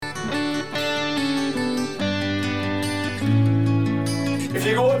If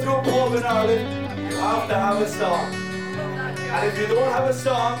you go to a pub in Ireland, you have to have a song. And if you don't have a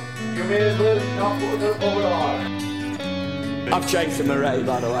song, you may as well not go to the pub at all. I've changed to Murray,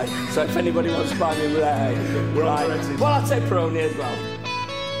 by the way, so if anybody wants to buy me Murray, right. Well, I'll take Peroni as well.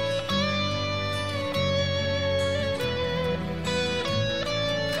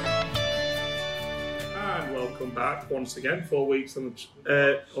 And welcome back once again, 4 weeks on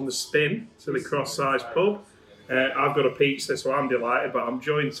the spin to the Cross-Size Pub. I've got a pizza, so I'm delighted, but I'm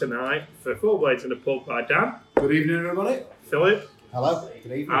joined tonight for Four Blades in the Pub by Dan. Good evening, everybody. Philip. Hello.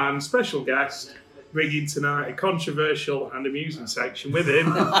 Good evening. And special guest, bringing tonight a controversial and amusing section with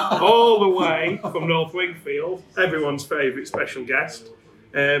him, all the way from North Wingfield, everyone's favourite special guest,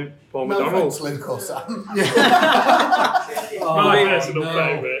 Paul McDonald. Luke or Sam. My personal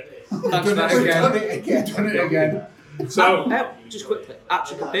favourite. Thanks for that again. Done it again. So, just quickly,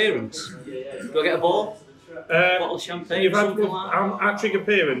 hat-trick appearance. Do I get a ball? Bottle of champagne? You've had something like that? hat-trick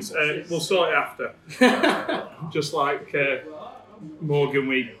appearance. We'll sort it after. Just like Morgan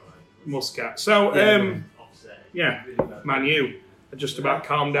with Muscat. So, yeah, Man U. Just about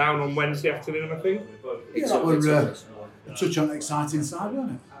calmed down on Wednesday afternoon, I think. Yeah, that was touch on the exciting side,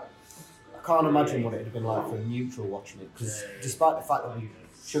 wasn't it? I can't imagine what it would have been like for a neutral watching it, because despite the fact that we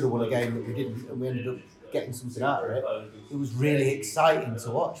should have won a game that we didn't, and we ended up getting something out of it, it was really exciting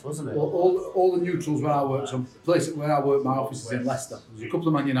to watch, wasn't it? All the neutrals where I worked, some place where I work, my office is in Leicester. There's a couple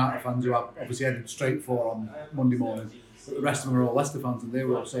of Man United fans who I obviously headed straight for on Monday morning, but the rest of them are all Leicester fans, and they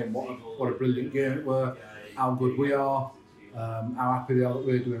were all saying what a brilliant game it were, how good we are, how happy they are that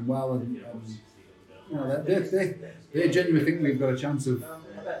we're doing well, and you know, they genuinely think we've got a chance of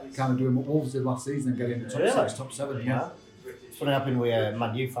kind of doing what Wolves did last season and getting top 6, top 7. Yeah. It's funny happening with a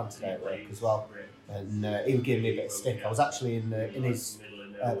Man U fan today at work as well, and he was giving me a bit of stick. I was actually in his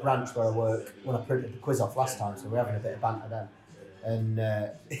branch where I work when I printed the quiz off last time, so we were having a bit of banter then, and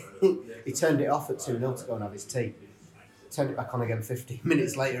he turned it off at 2-0 to go and have his tea. Turned it back on again 15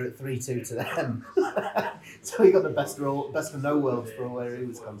 minutes later at 3-2 to them. So he got the best of no worlds for where he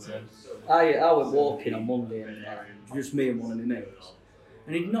was concerned. I went walking on Monday, and just me and one of my mates,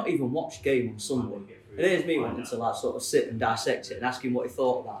 and he'd not even watched game on Sunday. And here's me wanting to like sort of sit and dissect it and ask him what he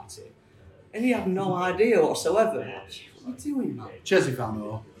thought about it. And he had no idea whatsoever. What are you doing, man? Chelsea fan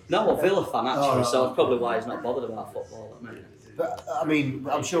or? No, a Villa fan actually, right. so that's probably why he's not bothered about football at the minute. But I mean,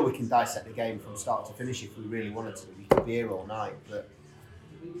 I'm sure we can dissect the game from start to finish if we really wanted to. We could be here all night, but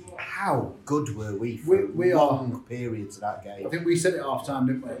how good were we for long periods of that game? I think we said it at half time,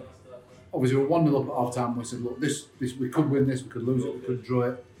 didn't we? Obviously, we were 1-0 up at half time. We said, look, this we could win this, we could lose it, we could draw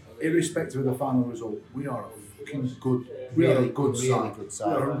it. Irrespective of the final result, we are a fucking good, we are a good side. We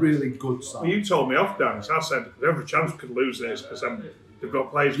are a really good side. Well, you told me off, Dan, so I said, there's every chance we could lose this because they've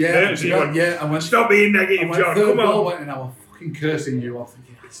got players with courtesy. And when stop being negative, John, come on. Went in, I was fucking cursing you. I was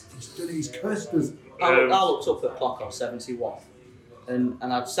thinking, he's done it, he's cursed us. I looked up at the clock on 71, and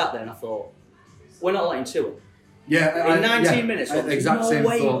I sat there and I thought, we're not letting two in. Yeah, in 19 minutes, there's no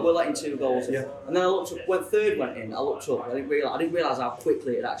way thought. we're letting 2 goals in. Yeah. And then I looked up, when third went in, I looked up, I didn't realise how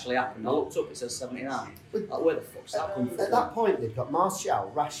quickly it actually happened. I looked up, it says 79. Like, where the fuck's that come from? At that point, they've got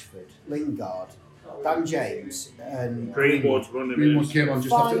Martial, Rashford, Lingard, Dan James, and Greenwood running. Greenwood came on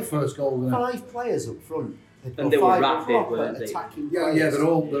just after the first goal. 5 players up front. And they were rapid, weren't they? Yeah, they're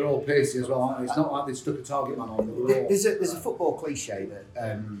all pacey as well, aren't they? It's not like they stuck a target man on. There's a football cliche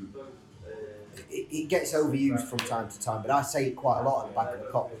that it gets overused from time to time, but I say it quite a lot at the back of the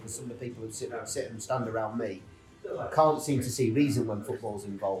cop because some of the people who sit and stand around me can't seem to see reason when football's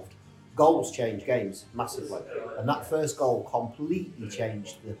involved. Goals change games massively, and that first goal completely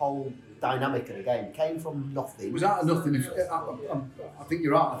changed the whole dynamic of the game. It came from nothing. It was out of nothing. I think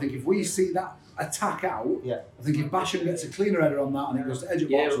you're right. I think if we see that attack out, I think if Basham gets a cleaner header on that and it goes to edge of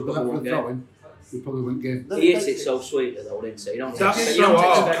box or goes out for a throw-in, we probably wouldn't game. He hits it so sweetly though, didn't he? You don't That's so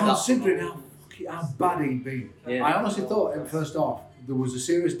hard. Considering how bad he'd been. Yeah. I honestly thought in the first half there was a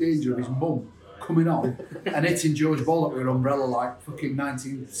serious danger of his mum coming on and hitting George Bollock with an umbrella like fucking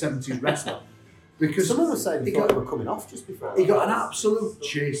 1970s wrestler. Because someone was saying he thought they were coming off just before. He got an absolute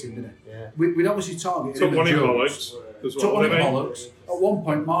chasing, didn't he? Yeah. We'd obviously targeted Took him. one of bollocks. Took one of bollocks. At one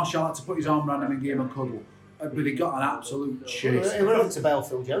point, Martial had to put his arm around him and give him a cuddle. But he got an absolute chase. He went up to bail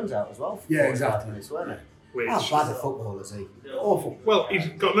Phil Jones out as well. For exactly. 5 minutes, weren't he? Which, how bad a footballer is he? Awful. Well, he's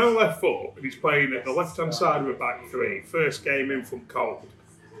got no left foot, and he's playing at the left-hand side of a back three. First game in from cold,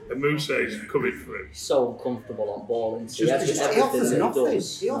 and Musa is coming through. So uncomfortable on ball, and he offers nothing.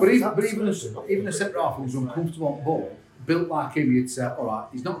 But even a centre half who's uncomfortable on ball, built like him, you'd say, all right,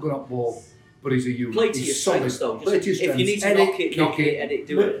 he's not good on ball, but he's a unit. Play to your He's solid. strengths, though. Play to your If you strengths. need to Edit, knock it, kick knock it, edit,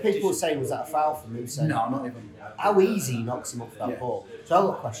 do it. People were saying, was that a foul for Mousse? No, not even. How easy he knocks him off that Yeah. ball. So I've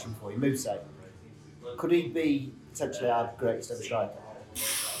got a question for you, Mousse. Could he be potentially our greatest ever striker?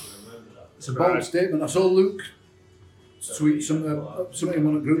 It's a bold statement. I saw Luke tweet something in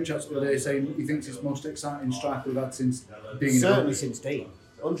one of the group chats the other day saying he thinks it's the most exciting striker we've had since being Certainly since Dean.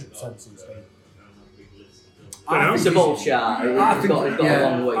 100% since Dean. It's a bold shot. He's got a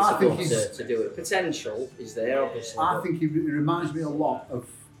long way I think to do it. Potential is there, obviously. I think he reminds me a lot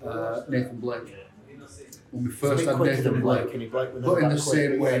of Nathan Blake. When we first had Nathan Blake, but in the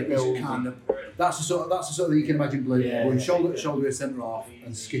same way, he's kind of that's the sort of thing you can imagine Blake going shoulder to shoulder with centre half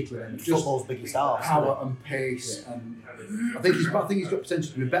and skittling him. Just Football's biggest half. power and pace, and I think he's got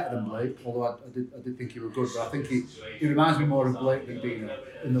potential to be better than Blake. Although I did think he was good, but I think he reminds me more of Blake than Dino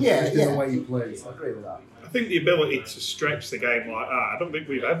in the way he plays. I agree with that. I think the ability to stretch the game like that, I don't think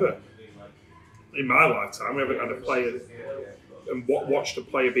we've ever, in my lifetime, we haven't had a player and watched a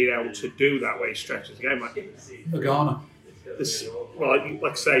player being able to do that way, stretches the game. Like, Agana.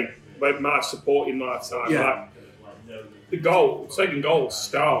 Like I say, my supporting lifetime, Yeah. like, second goal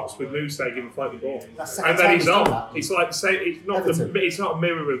starts with Mousse giving Fleck the ball. That's And then he's done on. that. It's like, say, it's not a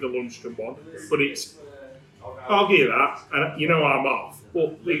mirror of the Lundstrom one, but it's, I'll give you that, and you know I'm off.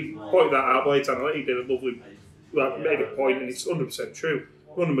 But he pointed that out later, and I think he did a lovely, made a point, and it's 100% true.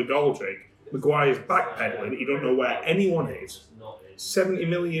 Running McGoldrick, Maguire's backpedaling, he don't know where anyone is. £70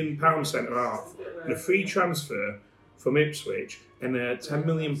 million centre half, and a free transfer from Ipswich, and a £10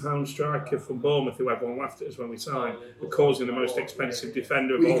 million striker from Bournemouth, who everyone laughed at us when we signed, for causing the most expensive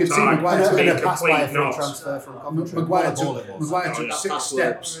defender of Well, you all could see time Maguire to be a a pass by a complete free knob. transfer from Coventry. Maguire What a ball it was. took that 6 pass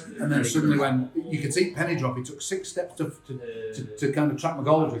steps, works. and then suddenly when you could see Penny drop, he took 6 steps to kind of trap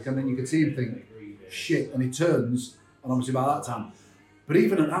McGoldrick, and then you could see him think, shit, and he turns, and obviously by that time. But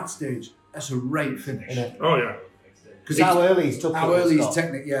even at that stage, that's a great finish. Oh, yeah. Because how early he's took How it, early his Scott.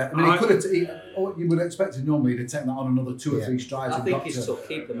 technique, yeah. I mean, he could have. You would expect it normally to take that on another 2 or 3 strides. I and think got he's to- took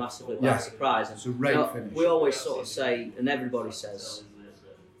keeper massively by Yeah. surprise. And, It's a great finish. We always sort of say, and everybody says,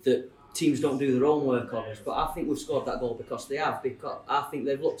 that teams don't do their own work on us, but I think we've scored that goal because they have. Because I think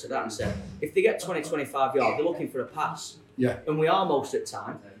they've looked at that and said, if they get 20-25 yards, they're looking for a pass. Yeah. And we are most of the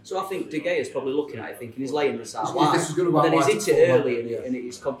time. So I think De Gea's probably looking at it thinking he's laying this out If wide. this is gonna But then go he's wide hit to it full early back, and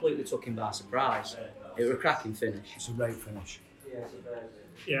it's completely took him by surprise. It was a cracking finish. It's a great finish.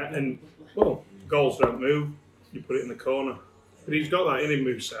 Yeah, and, well, goals don't move, you put it in the corner. But he's got that in him,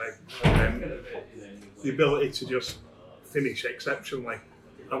 Mousse. The ability to just finish exceptionally.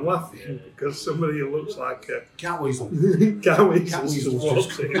 I'm laughing because somebody who looks like a Cat weasel. cow weasel Cat just weasels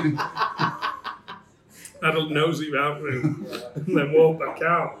walks in. Adult nosy round room and then walk back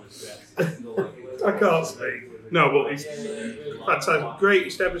out. I can't speak. No, but he's fantastic.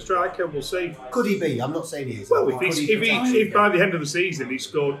 Greatest ever striker, we'll see. Could he be? I'm not saying he is. Well, Could he if by the end of the season he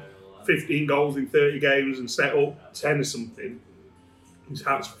scored 15 goals in 30 games and set up 10 or something, his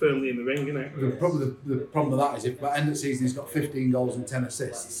heart's firmly in the ring, isn't it? The problem with that is if by the end of the season he's got 15 goals and 10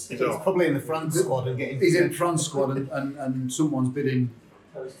 assists. He's He's off. probably in the France squad and getting. He's in France squad and someone's bidding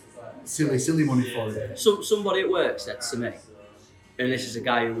silly money for him. So somebody at work said to me, and this is a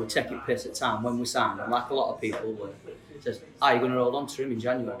guy who would take it piss at time when we signed him, like a lot of people would, says, are you going to hold on to him in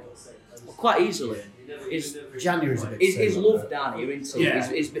January? Well, quite easily. January's a bit He's soon. loved down here, isn't he? Yeah.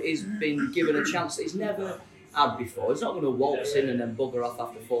 He's been given a chance that he's never had before. He's not going to waltz in and then bugger off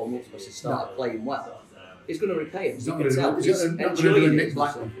after 4 months because he started playing well. He's going to repay it. He's You not can gonna tell. do- He's he's not gonna do enjoying a it. Nick He's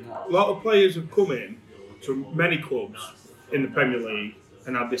Blackman. something else. A lot of players have come in to many clubs in the Premier League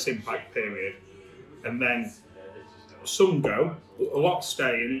and had this impact period, and then some go, a lot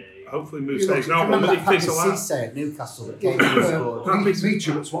stay, and hopefully Mousse stays. Now, Remember but that if Papi this allowed, Cisse at Newcastle that came and scored?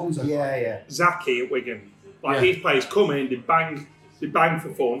 Michu at Swansea. Yeah. Zaki at Wigan, like Yeah. these players come in, they bang for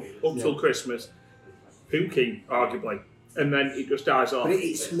fun up till Christmas, Pookie arguably, and then it just dies off. But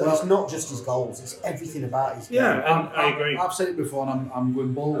it's not just his goals, it's everything about his game. Yeah, and I agree. I've said it before and I'm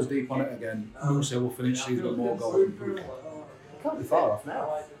going balls deep on it again. Moussa will finish season with more goals than Pookie. Can't be far off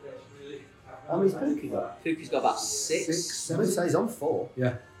now. How many's Pookie got? Pookie's got about 6. 6, I would 7. say he's on 4.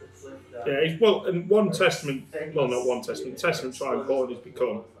 Yeah. Yeah, well, and one testament, well, not one testament to how important he's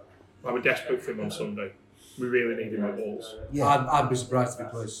become. I was desperate for him on Sunday. We really need him at balls. Yeah. I'd be surprised if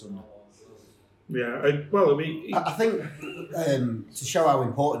he plays Sunday. Yeah, I mean, I think to show how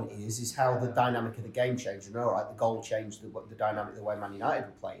important he is how the dynamic of the game changed. You know, right, the goal changed the dynamic of the way Man United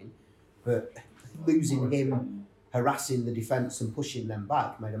were playing, but losing him, harassing the defence and pushing them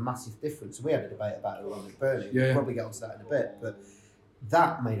back made a massive difference. We had a debate about it on Burnley. Yeah. We'll probably get onto that in a bit, but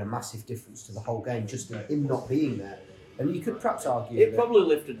that made a massive difference to the whole game, just in him not being there. And you could perhaps argue It that probably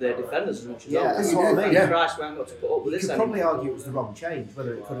lifted their defenders as much as Yeah, that. that's what I mean. Yeah. Christ, we haven't got to put up with you this could anymore. probably argue it was the wrong change,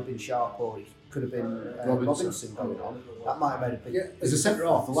 whether it could have been Sharp or it could have been Robinson going on. That might have made a big As a centre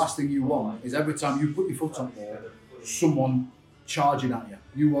half, the last thing you want is every time you put your foot on the ball, someone charging at you.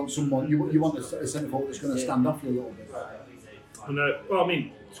 You want someone. You want a centre forward that's going to stand off you a little bit. And, well, I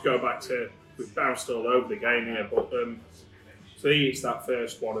mean, to go back to, we've bounced all over the game here, but so he hits that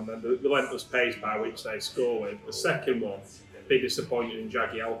first one, and then the relentless pace by which they score with. The second one, bit disappointed in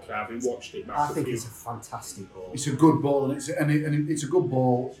Jagielka, having watched it back I a think few. it's a fantastic ball. It's a good ball, and it's a good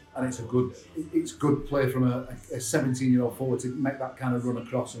ball, and it's good play from a 17-year-old forward to make that kind of run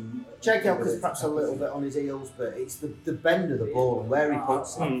across. And Jagielka's perhaps a little bit on his heels, but it's the bend of the ball and where he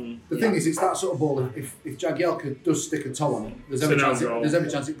puts it. The thing is, it's that sort of ball. If Jagielka does stick a toe on it, there's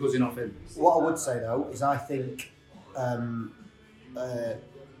every chance it goes in off him. What I would say though is I think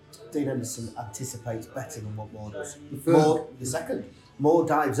Dean Henderson anticipates better than what Moore does. Moore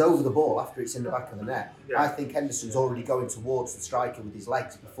dives over the ball after it's in the back of the net. Yeah. I think Henderson's already going towards the striker with his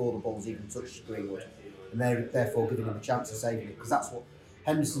legs before the ball's even touched Greenwood, and they're therefore giving him a chance of saving it, because that's what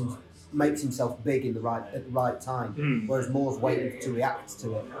Henderson makes himself big at the right time, whereas Moore's waiting to react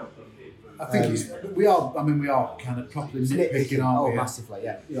to it. I think we are kind of properly nitpicking, aren't we? Massively,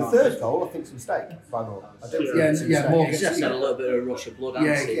 yeah. The third goal, I think, is a mistake by Moore. I don't think it's a Yeah, mistake. Moore He's just had a little bit of a rush of blood,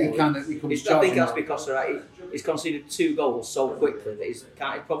 Yeah, hasn't he? he comes I think charging. that's because he's conceded 2 goals so quickly that he's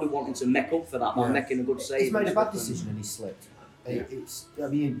probably wanting to make up for that by making a good save. He's made a bad decision and he's slipped. I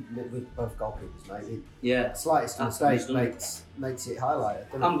mean, with both goalkeepers, mate. Yeah, Slightest That's mistake understood. makes it highlighted.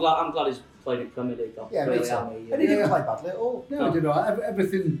 doesn't I'm it? glad he's played in Premier League. Though. Yeah, me Really, too. aren't we? And he didn't Yeah. play badly at all. No, he did all right.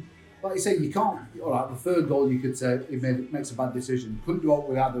 Everything, like you say, you can't. All right, the third goal, you could say he makes a bad decision. Couldn't do what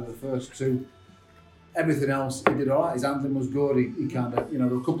we had in the first 2. Everything else, he did all right. His handling was good. He kind of, there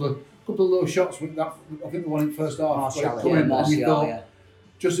were a couple of low shots with that. I think the one in the first half. Martial, where it come yeah, in, and Martial, you thought, yeah.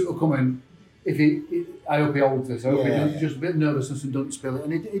 just it will come in. I hope he holds this. I hope he Yeah, doesn't, yeah. just a bit of nervousness and doesn't spill it.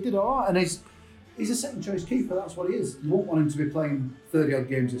 And he did all right. And he's a second choice keeper. That's what he is. You won't want him to be playing 30 odd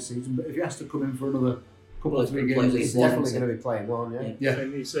games this season, but if he has to come in for another couple Well, of 3 he's games, He's One, definitely so- going to be playing one, yeah. yeah.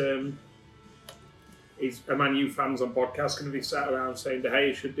 And he's a Man U fans on podcast going to be sat around saying De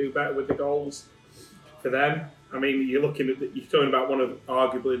Gea should do better with the goals for them. I mean, you're looking at you're talking about one of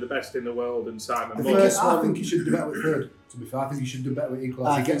arguably the best in the world, and Simon. I Muller. think he should do better with third. To be fair, I think he should do better with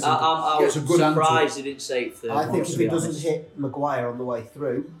equaliser. He gets I'm a good answer. surprised he didn't say it third. I think to if be he doesn't honest. hit Maguire on the way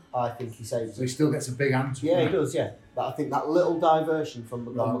through, I think he saves So he it. still gets a big answer. Yeah, he does, yeah. But I think that little diversion from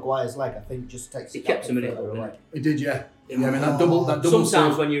on Maguire's leg, I think, just takes He it kept that him in bit it, further though, away. didn't He did, yeah. I mean, that double Sometimes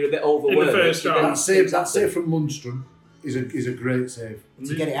save, when you're a bit overworked, first half. that save from Lundstrom is a great save.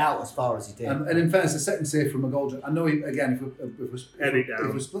 To get it out as far as he did. And in fairness, the second save from McGoldrick, I know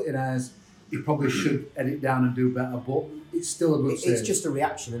if we're splitting hairs, he probably should edit down and do better, but it's still a good save. It's just a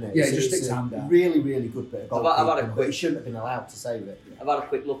reaction, isn't it? Yeah, It's- he just it's sticks a his hand down. Really, really good bit of I've had a goalkeeping, but quick- he shouldn't have been allowed to save it. I've had a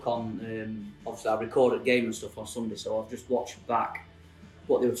quick look on, obviously I recorded game and stuff on Sunday, so I've just watched back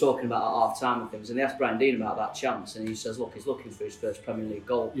what they were talking about at half time and things, and they asked Brian Dean about that chance, and he says, look, he's looking for his first Premier League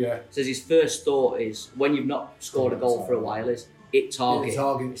goal. Yeah. He says his first thought is, when you've not scored a goal for a while, is hit target. Hit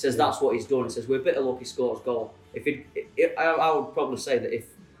target, He says yeah. that's what he's done. He says, we're a bit of luck he scores goal. I would probably say that if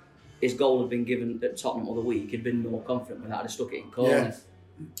his goal had been given at Tottenham the other week, he'd been more confident with that, I'd have stuck it in corner.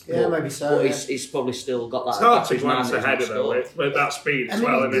 Yeah, maybe so. But yeah. he's probably still got that. It's hard back to of his mind glance that he's ahead not of though scored. with that speed as And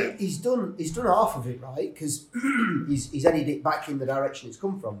well, then isn't it? he's done half of it right, because he's headed it back in the direction it's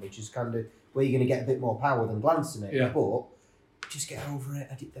come from, which is kind of where you're going to get a bit more power than glancing it. Yeah. But just get over it,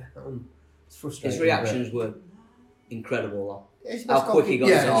 head it down. It's frustrating. His reactions were incredible, though. He's the best How quick he got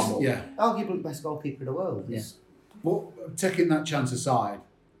goalkeeper- his arm up. Yeah. Arguably the best goalkeeper in the world. He's- But taking that chance aside,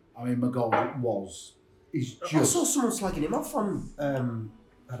 I mean, McGoldrick he's I just... saw someone slagging him off on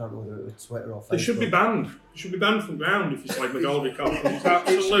I don't know whether it was Twitter or Facebook. They should be banned. They should be banned from ground if it's like McGoldrick off. It's It's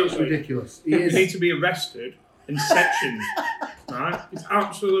absolutely ridiculous. He They is... need to be arrested and sectioned. Right? It's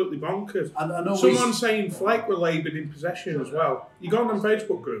absolutely bonkers. I know Someone saying Flake were laboured in possession as well. You go on them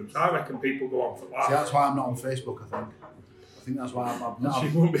Facebook groups, I reckon people go on for See, that. that's why I'm not on Facebook, I think that's why I'm not...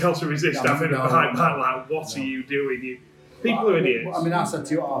 You won't be able to resist No, having no, a bite no, back like, what are you doing? People are idiots. I mean, I said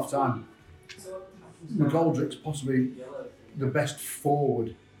to you at half time, McGoldrick's possibly the best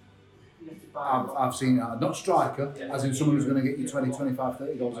forward I've seen. Not striker, as in someone who's going to get you 20, 25,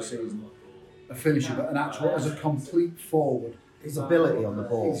 30 goals a season. A finisher, but an actual, as a complete forward. His ability on the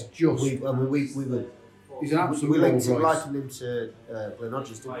ball. It's just... We were He's an absolute we Rolls Royce. likened him to Glenn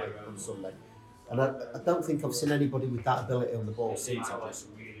Hodges, didn't we, on Sunday? And I don't think I've seen anybody with that ability on the ball since Hodges.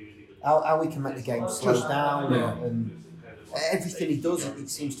 How he can make the game slow down Yeah. and everything he does, it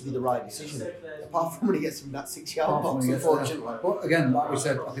seems to be the right decision. apart from when he gets in that 6-yard Apart from box, when he gets unfortunately. But again, like we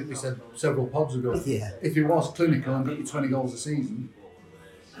said, I think we said several pods ago, Yeah. if he was clinical and got you 20 goals a season,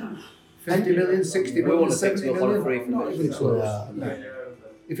 50 million, 60 We million, wanna pick 70 him up on a free million, from not even Bishop. close. Yeah. No.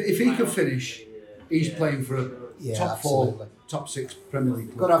 If he could finish, he's playing for a Yeah, top absolutely. 4, top 6 Premier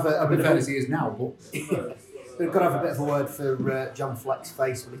League Got club. to have a I mean, bit fair of as he is now, but We've got to have a bit of a word for John Fleck's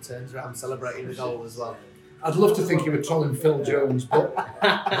face when he turns around celebrating the goal as well. I'd love to think he would trolling Phil Jones, but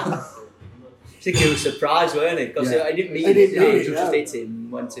I think he was surprised, weren't he? Because Yeah. he didn't mean He it, didn't did he? mean He it, just no. hit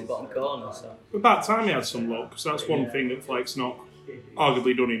him, went to bottom corner. So. About time he had some luck, because that's one thing that Fleck's not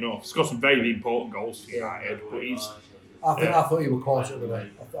arguably done enough. He's got some very important goals for United, but I thought he was quality the way.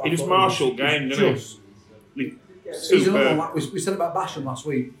 he just marshalled game, didn't he? He's another one, Superb. like we said about Basham last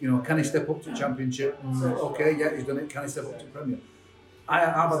week. You know, can he step up to Championship? Okay, yeah, he's done it. Can he step up to Premier?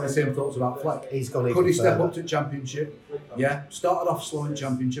 I've had the same thoughts about Fleck. He's gone even Could he step further. up to Championship? Yeah, started off slow in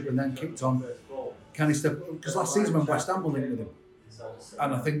Championship and then kicked on. Can he step up? Because last season when West Ham were linked with him,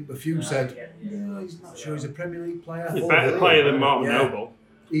 and I think a few said, no, he's not sure he's a Premier League player. He's a better player than Martin Yeah. Noble.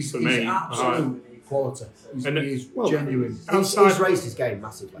 He's for me. absolute quality. And He's well, genuine. He's raised his game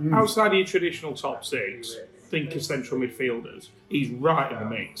massively. Outside of your traditional top 6, think of central midfielders. He's right in the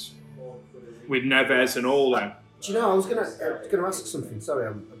mix with Neves and all them. Do you know, I was going to ask something. Sorry,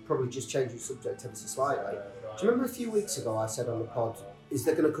 I'm probably just changing the subject ever so slightly. Do you remember a few weeks ago I said on the pod, is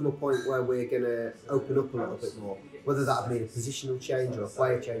there going to come a point where we're going to open up a little bit more? Whether that would mean a positional change or a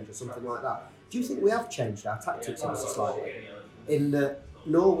player change or something like that. Do you think we have changed our tactics ever so slightly? In that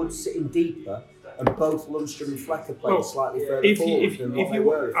Norwood's sitting deeper and both Lundstram and Fleck are playing slightly further forward than what they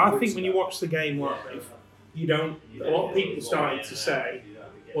were a few I weeks think when you ago. watch the game live, you don't. A lot of people started to say,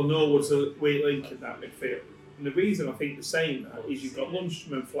 "Well, Norwood's a weak link in that midfield." And the reason I think they're saying that is you've got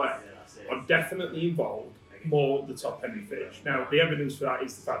Lundstram and Fleck are definitely involved more at the top end of the pitch. Now, the evidence for that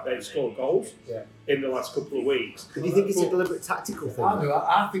is the fact they've scored goals in the last couple of weeks. Do you think it's a deliberate tactical thing?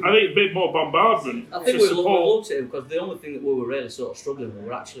 I think I think a bit more bombardment. I think to we support. looked at him because the only thing that we were really sort of struggling with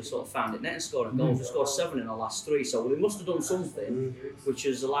were actually sort of found it net and scoring goals. We scored 7 in the last 3, so we must have done something which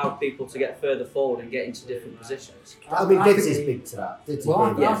has allowed people to get further forward and get into different positions. I mean, I Diggs think- is big to that. Diggs is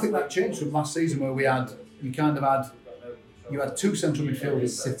Well, big. I think that changed from last season where you had 2 central midfielders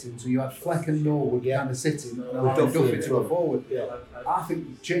sitting, so you had Fleck and Norwood kind of sitting and allowing Duffy Duffy in to go front. forward. Yeah. I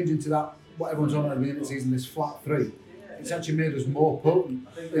think changing to that, what everyone's on at the beginning of the season, this flat 3, it's actually made us more potent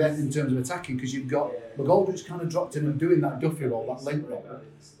in terms of attacking because you've got McGoldrick's kind of dropped in and doing that Duffy role, that link role,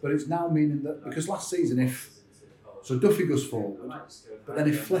 but it's now meaning that because last season so Duffy goes forward, but then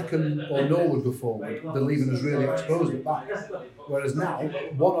if Fleck or Norwood go forward, they're leaving us really exposed at back. Whereas now,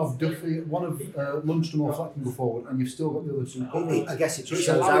 one of Lundstram or Fleck can go forward, and you've still got the other 2 covered. I guess it So it's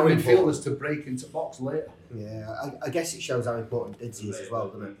shows how allowing important. midfielders to break into box later. Yeah, I guess it shows how important Diggs is as well,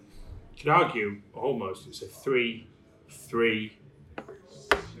 doesn't it? You could argue almost it's a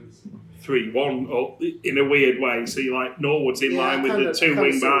 3-3-3-1 or in a weird way. So you like Norwood's in Yeah, line with kinda- the 2 kinda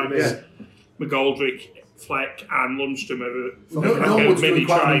wing see what you backs. mean. McGoldrick, Fleck, and Lundstram are Norwood's doing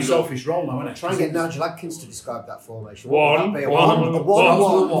quite an triangle. unselfish role now, isn't it? Try and get Nigel Adkins to describe that formation. One, What would that be? one,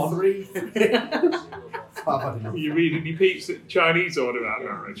 one, one. 3. I've had enough. You're reading your Pete's Chinese order out,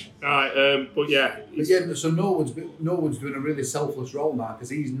 Norwich. But yeah, Again, so Norwood's doing a really selfless role now because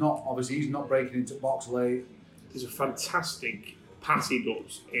he's not breaking into box late. there's a fantastic pass he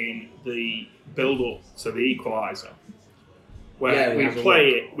does in the build-up to the equaliser. Where Yeah, we he has a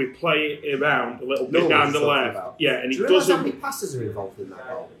play it around a little bit Norwood's down the talking left. about. Yeah, and Do he you realise how doesn't. many passes are involved in that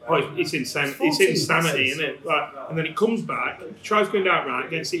goal? Oh, it's insane. It's 14 insanity, passes. isn't it? Like, and then he comes back, tries going down right,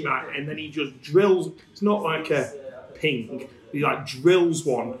 gets it back, and then he just drills. It's not like a ping. He like drills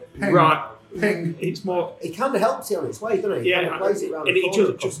one Ping. right. Ping. It's more. He kind of helps it on its way, doesn't he? He kind Yeah, of plays it round and the he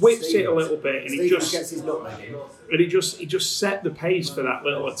corner just across whips to it a little bit, and he Stevens just gets his nutmeg in. and he just set the pace for that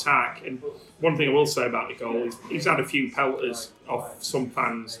little attack. And one thing I will say about the goal is he's had a few pelters off some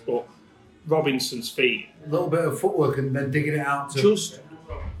fans, but Robinson's feet A little bit of footwork and then digging it out to. just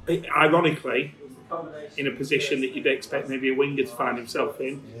ironically in a position that you'd expect maybe a winger to find himself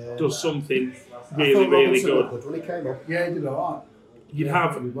in, does something really, I thought really Robinson good. looked good when he came up. Yeah, he did alright. You'd Yeah,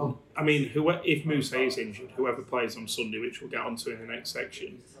 have, pretty well. I mean, if Musa is injured, whoever plays on Sunday, which we'll get onto in the next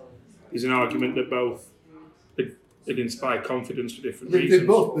section, is an argument that both it inspire confidence for different They reasons.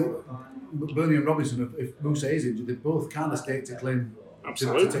 both, Bernie and Robinson, if Musa is injured, they both kind of stake to claim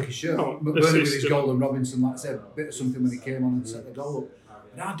Absolutely. to take a shirt. Oh, Bernie with his assistant. goal and Robinson, like I said, a bit of something when he came on and set the goal up.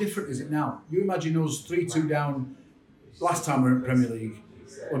 But how different is it now? You imagine us 3-2 down last time we were in Premier League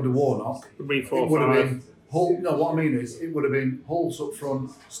under Warnock. Would be It would have 4-5. been Hull. No, what I mean is, it would have been Hulse up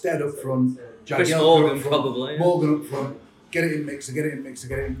front, Stead up front, Chris Jagielka Morgan up front, probably, yeah. Morgan up front. get it in mixer, get it in mixer,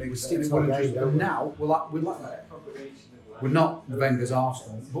 get it in mixer. stick And, to our game, and don't we? now we're not Wenger's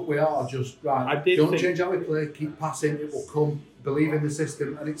Arsenal, but we are just I right. did Don't think- change how we play. Keep passing. It will come. Believe in the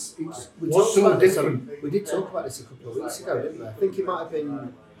system, and it's We so different. We did talk about this a couple of weeks ago, didn't we? I think it might have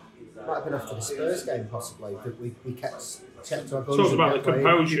been after the Spurs game, possibly, that we checked our guns. Talked and about kept the playing.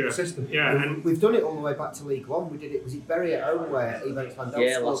 composure. system. Yeah, and We've done it all the way back to League One. We did it. Was it Bury at home where Evans Van Dijk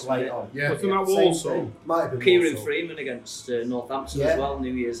Yeah, scored last late minute. on? Yeah. wasn't that Same Walsall? thing. Might have been Kieran Walsall. Freeman against Northampton Yeah. as well,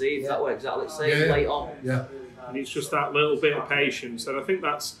 New Year's Eve. Yeah. That was exactly the same, Yeah. late on. Yeah. And it's just that little bit of patience. And I think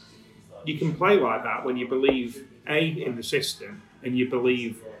you can play like that when you believe, in the system, and you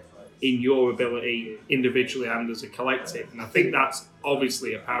believe in your ability individually and as a collective. And I think that's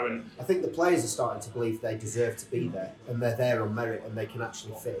obviously apparent. I think the players are starting to believe they deserve to be there, and they're there on merit, and they can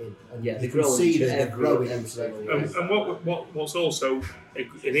actually fit in. And Yeah, you they're can growing see into that they're every growing episode. into it. And what's also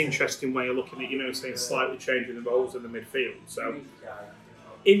an interesting way of looking at, saying slightly changing the roles in the midfield. So,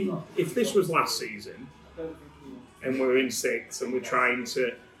 if this was last season, and we're in sixth, and we're trying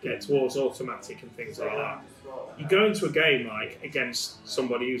to get towards automatic and things like that, you go into a game like against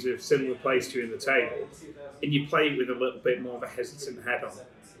somebody who's a similar place to you in the table, and you play with a little bit more of a hesitant head on.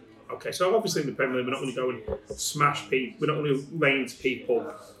 Okay, so obviously in the Premier League, we're not going to go and smash people, we're not going to lay into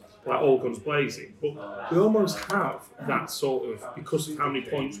people like all guns blazing, but we almost have that sort of, because of how many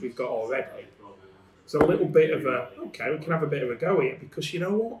points we've got already. It's a little bit of we can have a bit of a go here, because you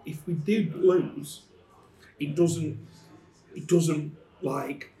know what? If we do lose, it doesn't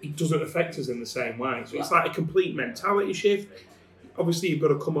affect us in the same way. So it's like a complete mentality shift. Obviously, you've got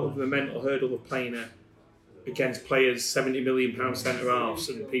to come over the mental hurdle of playing against players, £70 million centre halves,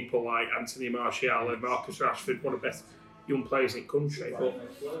 and people like Anthony Martial and Marcus Rashford, one of the best young players in the country. But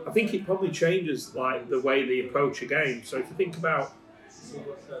I think it probably changes like the way they approach a game. So if you think about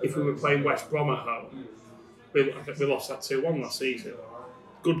if we were playing West Brom at home, I think we lost that 2-1 last season.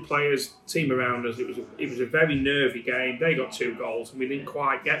 Good players, team around us. It was a very nervy game. They got 2 goals, and we didn't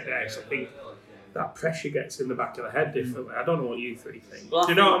quite get there. So I think that pressure gets in the back of the head differently. I don't know what you three think. Well, Do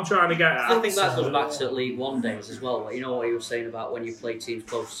you know what I'm trying to get at? I think that goes back to League One days as well. Like, you know what he was saying about when you play teams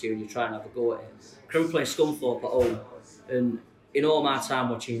close to you and you try and have a go at it. Because we play Scunthorpe at home, and in all my time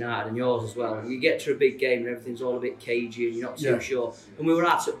watching United and yours as well, you get to a big game and everything's all a bit cagey and you're not too sure. And we were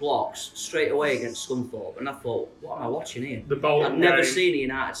at blocks straight away against Scunthorpe, and I thought, what am I watching here? The Bolton I'd never game. seen a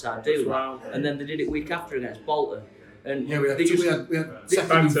United side do that. Wow. And then they did it week after against Bolton. And Yeah, we had they just, we had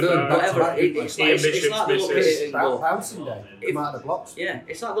second and third back-to-back. back to whatever. back. It's Ian like, it's Bishop's like they look at misses. it and go, Bouncing day, come out of the blocks. yeah,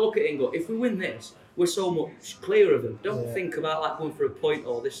 it's like they look at it and go, if we win this, we're so much clearer of them. Don't think about like going for a point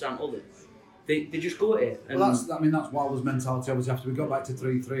or this, that, and other. They just go at it. And Well, that's Wilder's mentality. Obviously, after we got back to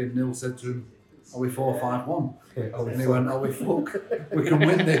 3-3, and Neil said to him, "Are we 4-5-1?" And he went, "Oh, we fuck, we can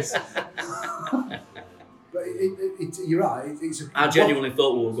win this." But you're right. It's I genuinely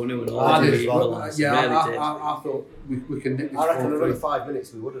thought we were going to win. I did as well. Really did. I thought we can nick this. I reckon 4-3. another 5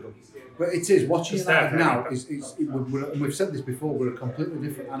 minutes we would have done. But it is watching It's United there, now. right? We've said this before. We're a completely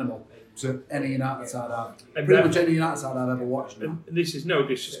different animal to any United side And pretty that- much any United side I've ever watched. Now. And this is no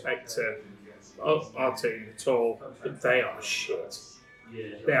disrespect to our team at all, but they are shit.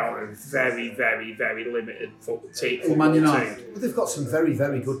 They are a very, very, very limited football Man team. United. Well, they've got some very,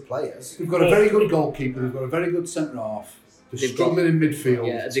 very good players. We've got a very good goalkeeper. We've got a very good centre half. They're They've struggling in midfield.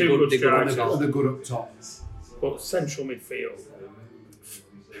 Yeah, Two good they're good strikers. on and they're top. good up top. But central midfield,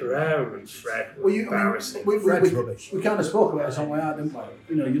 Pereira and Fred were Well, embarrassing. Fred's rubbish. We kind of spoke about this on way out, didn't we?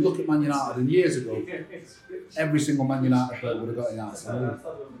 You know, you look at Man United, and years ago, every single Man United player would have got in Arsenal.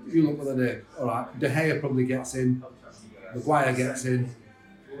 You look what they do. All right, De Gea probably gets in. Maguire gets in.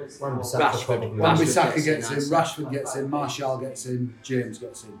 Rashford. probably. Wan-Bissaka gets gets in, in. that's Rashford gets in. Martial gets in. James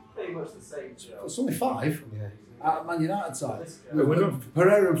gets in. It's only 5 Yeah. out of Man United side. we're not-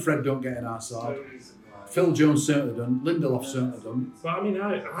 Pereira and Fred don't get in our side. Phil Jones certainly done. Lindelof certainly done. But I mean,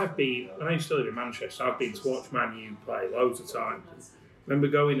 I've been, when I used to live in Manchester, I've been to watch Man U play loads of times. Remember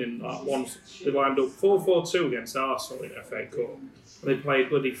going in like once, they lined up 4-4-2 against Arsenal in FA Cup. And they played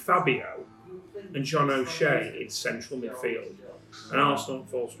bloody Fabio and John O'Shea in central midfield. And Arsenal,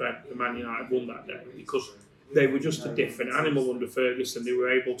 full strength, the Man United won that day because they were just a different animal under Ferguson. They were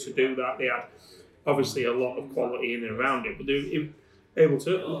able to do that. They had obviously a lot of quality in and around it, but they were able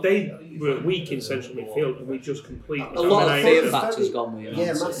to. They were weak in central midfield, and we just completely A lot of dominated fear them. factors gone with it. Yeah,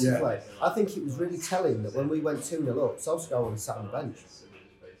 hasn't it? massively. I think it was really telling that when we went 2-0 up, Solskjaer was sat on the bench.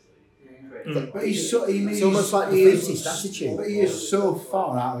 But he's so. It's almost like defeatist attitude. But he is so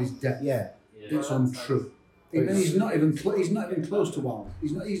far out of his depth. Yeah. It's untrue. Even he's not even he's not even close to Wilder.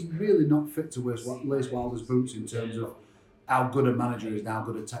 He's really not fit to lace Wilder's boots in terms of how good a manager he is and how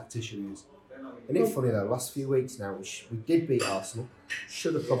good a tactician he is. And it's funny though, last few weeks now, we did beat Arsenal,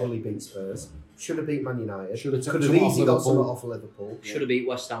 should have probably beat Spurs, should have beat Man United, Should have could taken have some off easily got Liverpool. something off of Liverpool. Should have beat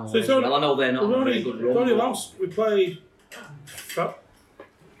West Ham. So it's well, only- I know they're not on a very good run. only but- lost. We played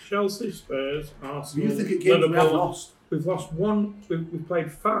Chelsea, Spurs, Arsenal, You think it came from we have Liverpool. lost? We've lost one. We've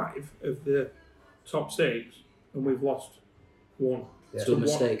played 5 of the top 6, and we've lost 1. Yeah. Still a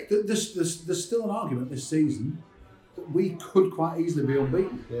mistake. There's still an argument this season that we could quite easily be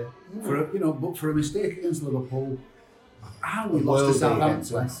unbeaten. Yeah. But for a mistake against Liverpool, how we A lost to worldie against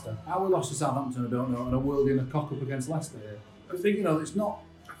Southampton. Leicester. How we lost to Southampton, I don't know, and a worldie and a cock up against Leicester. I think It's not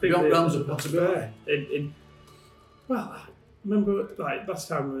I think beyond that- realms of that's possibility. fair. Well, I remember like last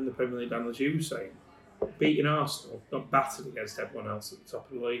time we were in the Premier League, Dan, as you were saying, beating Arsenal, got battered against everyone else at the top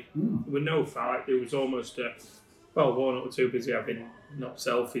of the league. With no fight, it was almost Warnock were too busy having not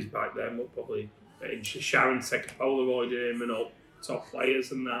selfies back then, but probably Sharon take a Polaroid of him and all top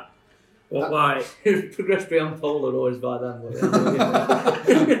players and that. But like, Progressed beyond Polaroids by then. A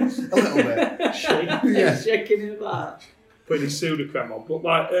little bit. Shaking it back. putting his Sudocrem on. But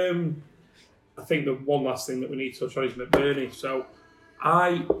like, I think the one last thing that we need to touch on is McBurney. So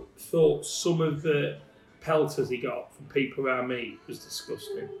I thought some of the pelters he got from people around me was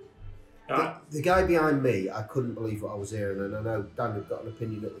disgusting. The guy behind me, I couldn't believe what I was hearing, and I know Dan had got an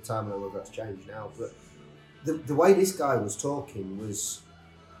opinion at the time, I don't know whether that's changed now, but the way this guy was talking was,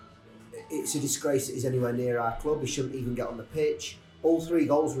 it's a disgrace that he's anywhere near our club, he shouldn't even get on the pitch. All 3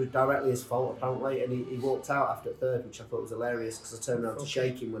 goals were directly his fault apparently, and he walked out after the third, which I thought was hilarious because I turned around to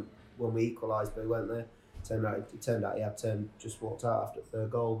shake him when we equalised, but he weren't there. It turned out he had just walked out after the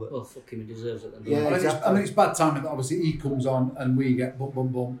third goal. But Well, fuck him, he deserves it then. Yeah, exactly. It's bad timing that obviously he comes on and we get bum bum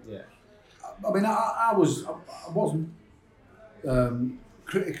bum. yeah. I mean, I wasn't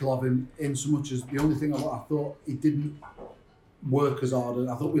critical of him in so much as the only thing I thought he didn't work as hard.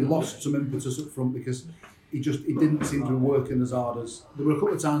 I thought we lost some impetus up front because he didn't seem to be working as hard as. There were a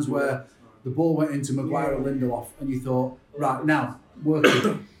couple of times where the ball went into Maguire and Lindelof, and you thought, right now, work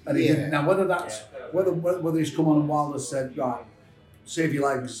it. And he didn't. Now whether he's come on and Wilder's said, right, save your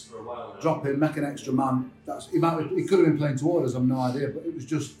legs, drop him, make an extra man. He could have been playing toward us. I've no idea, but it was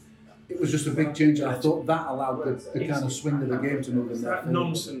just a big change, and I thought that allowed the kind of swing of the game to move in It's there. that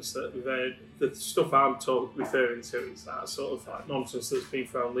nonsense that the stuff I'm referring to is that sort of like nonsense that's been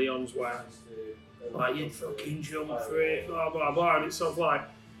thrown Leon's way. Like, you'd fucking jump for it, blah, blah, blah. And it's sort of like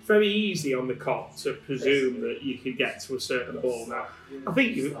very easy on the cop to presume that you could get to a certain ball. Now, I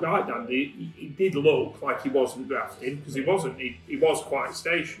think you're right, Dan. He did look like he wasn't drafted because he wasn't. He was quite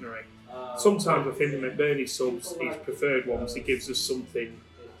stationary. Sometimes I think the McBurney subs, his preferred ones, he gives us something.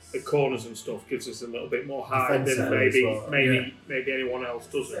 The corners and stuff gives us a little bit more height than maybe anyone else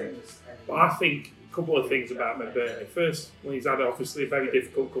doesn't. But I think a couple of things about McBurney. First, well, he's had obviously a very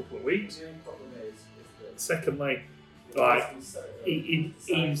difficult couple of weeks. Secondly, like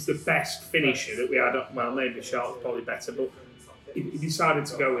he's the best finisher that we had. Well, maybe Sharp's probably better, but he decided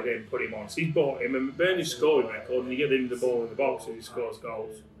to go with him, put him on. So he's bought him, and McBurney's scoring record, and you give him the ball in the box, and he scores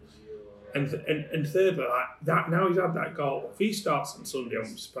goals. And thirdly, like that, now he's had that goal. If he starts on Sunday,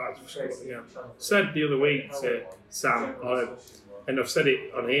 I'm surprised if he scores again. Said the other week to Sam, and I've said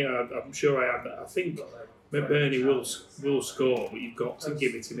it on here. I'm sure I have that. I think McBurney will score, but you've got to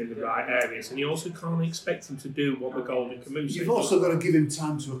give it him in the right areas, and you also can't expect him to do what the Golden Camus. You've also got to give him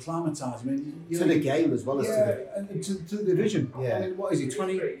time to acclimatise. I mean, To the game as well as and to the division. Yeah. I mean, what is he?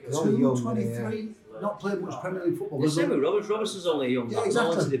 22, young, 23. Not played much Premier League football. The same with Robertson's only a young man.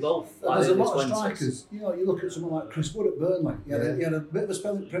 exactly. They both. There's a lot of 20s. strikers. You look at someone like Chris Wood at Burnley. He had a bit of a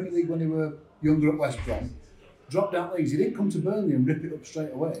spell in the Premier League when they were younger at West Brom. Dropped out leagues. He didn't come to Burnley and rip it up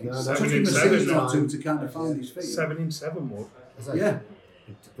straight away. No, It took him a 7 season or time. two to kind of find his feet. 7 in 7 more. Yeah.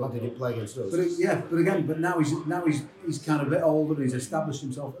 Glad he didn't play against us. But now he's kind of a bit older and he's established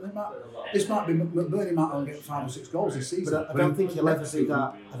himself. This might be McBurney might only get 5 or 6 goals this season. But I don't think he'll ever be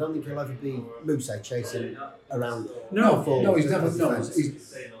that. I don't think he'll ever be Moussa chasing around. No, he's never. No,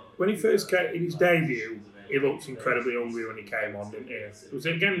 When he first came in his debut, he looked incredibly hungry when he came on, didn't he? Was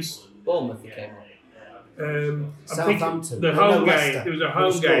it against Bournemouth he came on. Southampton. The home Leicester. game. There was a He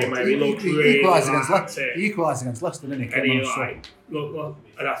home scored. game where he looked He really equalised against at Leicester. it. He equalised against Leicester, didn't he? And he look,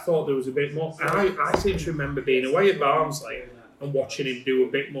 and I thought there was a bit more. I seem to remember being away at Barnsley and watching him do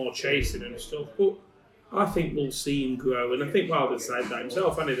a bit more chasing and stuff. But I think we'll see him grow, and I think Wilder said that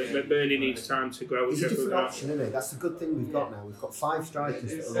himself. I know that McBurney needs time to grow. He's a different option, isn't he? That's the good thing we've got now. We've got 5 strikers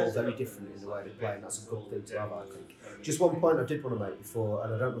that are all very different in the way they play, and that's a good thing to have, I think. Just one point I did want to make before,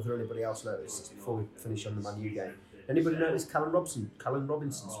 and I don't know whether anybody else noticed this before we finish on the Man U game. Anybody notice Callum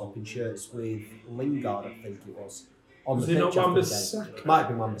Robinson swapping shirts with Lingard, I think it was, on Was the it pitch not after the Wan-Bissaka? game? Might have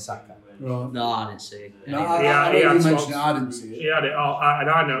been Wan-Bissaka. Right. No, I didn't see it. No, Yeah, I he know had you swabs. mentioned it, I didn't see He it. had it, and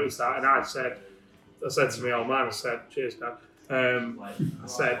I noticed that, and I said to my old man, I said, cheers, Dad. I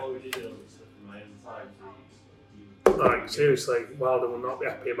said, like, seriously, Wilder will not be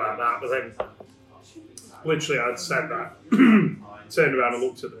happy about that. But then, literally, I'd said that. Turned around and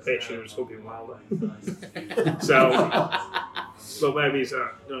looked at the pitch and was hugging Wilder. So, but maybe he's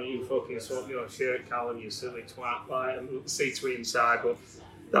like, don't you fucking swap your shirt, Callum, you silly twat, like, and see to inside. But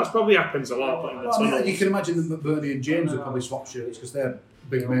that probably happens a lot in the Well, I mean, tunnels. you can imagine that McBurney and James would probably swap shirts because they're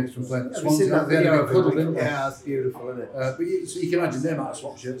big mates from playing at Have you seen Swansea. that They had a video big of cuddle, him? didn't they? Yeah, that's beautiful, isn't it? So you can imagine they might have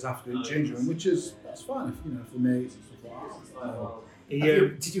swapped shirts after in changing room, which is that's fine if if they're mates and stuff like that.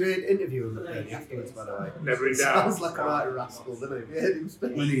 Did you interview him afterwards, by the way? Never in He doubt. sounds like a right rascal, doesn't he? Have you heard him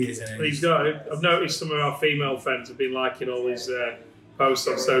speak? When he is in it. He's got. I've noticed some of our female friends have been liking all his posts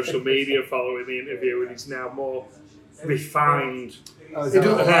on social media following the interview, and he's now more refined. Oh, is He that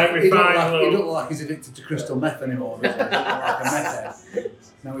don't, right? look like, he, don't Refined look like, he little- don't look like he's addicted to crystal meth anymore, does he? He don't look like a meth head.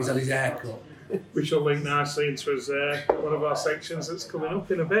 Now he's had his hair cut. Which will link nicely into his, one of our sections that's coming up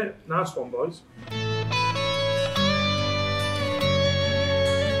in a bit. Nice one, boys.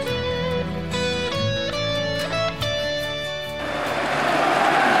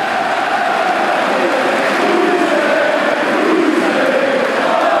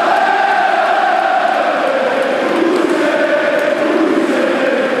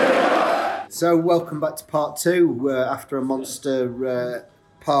 So, welcome back to part two. After a monster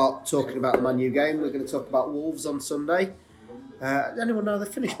part talking about the Man U game, we're going to talk about Wolves on Sunday. Anyone know they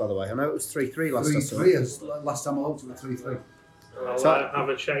finished, by the way? I know it was 3-3 last time. 3-3 is last time I looked at the 3-3. I'll So- have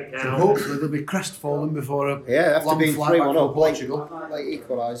a shake So now. hopefully they'll be crestfallen before a Yeah, after long being flight 3-1 back up, from Portugal. late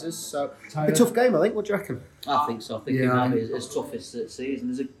equalisers. So, a Tired. tough game, I think. What do you reckon? I think so. I think Yeah, it I might be mean- as tough as the season.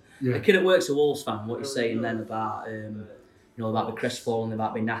 There's Yeah. a kid at work's a Wolves fan. What you're saying then about about the crestfallen, they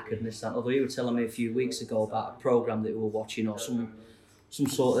might be knackered and this that. Although you were telling me a few weeks ago about a programme that you were watching or some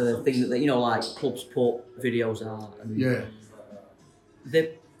sort of thing that they, like clubs put videos out and Yeah.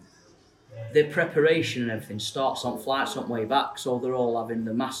 their preparation and everything starts on flights on way back, so they're all having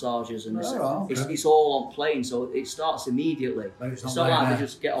the massages and this. Oh, right, okay. It's all on plane, so it starts immediately. But it's It's not not like like that. they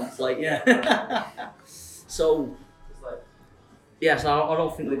just get on plane, yeah. So, yes, I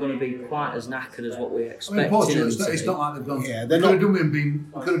don't think they're going to be quite as knackered as what we I mean, expected. Portugal, them to it's be. not like they've gone. Yeah, we they're could have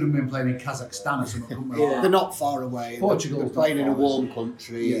not- done them playing in Kazakhstan or something, couldn't we? Yeah. They're not far away. Portugal They're is playing not in a far. warm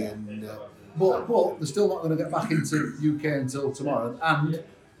country. Yeah. And, But they're still not going to get back into UK until tomorrow, and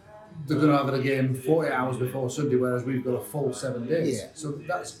they're going to have a game 40 hours before Sunday, whereas we've got a full 7 days. Yeah. So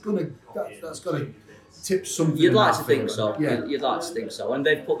that's going to tip something. You'd in like our to think favour. so. Yeah. You'd like to think so. And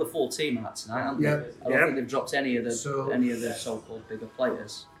they've put the full team out tonight, haven't Yeah. they? I don't Yeah. think they've dropped any of the So- so-called bigger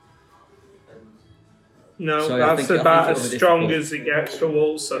players. No, So, I that's think about it'll as be strong difficult. as it gets for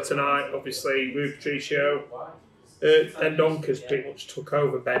Wolves. So tonight, obviously, Rui Patricio, Donker's pretty much took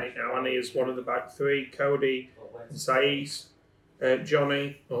over Bennett now, and he is one of the back three. Cody, Saiz,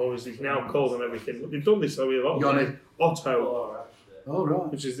 Johnny, or as he's now called and everything. They've done this with a lot. Johnny. Otto, Oh,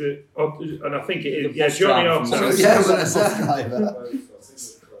 right. which is and I think it is. The Yeah, bus Johnny driver from Otto. Manchester. Yeah, I was going to say. driver.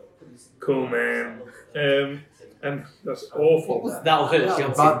 Cool man. And that's awful. That hurts That's your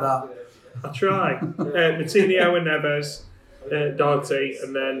bad, team. that. I try. Matinho and Neves, Doherty,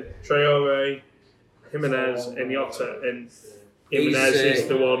 and then Traore, Jimenez, and Jota. And Jimenez is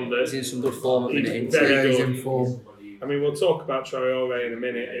the one He's in that. some good form at the minute. He's isn't he? very He's good. in form. I mean, we'll talk about Traore in a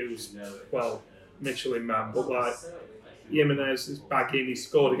minute, who's, well, Michelin man, but like, Jimenez is back in, he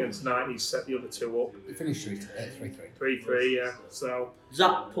scored against United, he's set the other two up. They finished 3-3. 3-3, yeah. So, Does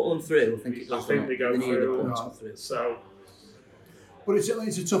that put them through? I think it does. I think they go need to through. put them Right. through. so But it's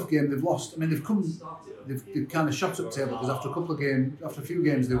a tough game. They've lost. I mean, they've kind of shot up table because after a few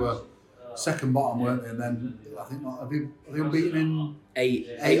games, they were second bottom, weren't they? And then I think are they unbeaten in?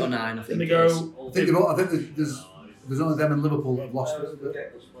 Eight or nine, I think. they it go. is. I think there's only them and Liverpool that have lost.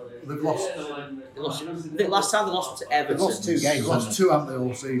 They've lost. They lost. The last time they lost to Everton. They've lost 2 They've games. lost 2 out the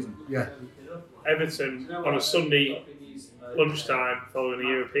whole season. Yeah. Everton on a Sunday lunchtime following a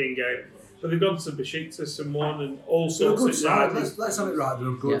European game. But they've gone to Besiktas and won and all They're a sorts good of side. sides. Let's have it right. They're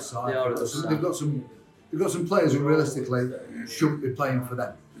a good Yeah, side. they are a good So side. they've got some players who realistically shouldn't be playing for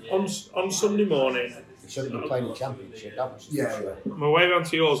them. On Sunday morning, They shouldn't be playing the Championship, that much is Yeah. for sure. on my way round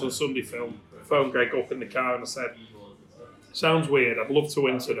to yours on Sunday film, I phoned Greg up in the car and I said, sounds weird, I'd love to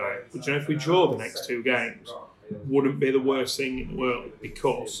win today, but you know, if we draw the next 2 games, wouldn't be the worst thing in the world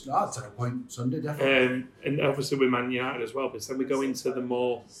because, No, I'd take a point Sunday, definitely. and obviously with Man United as well, because then we go into the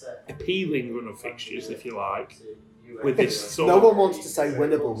more appealing run of fixtures, if you like, with this sort No of... one wants to say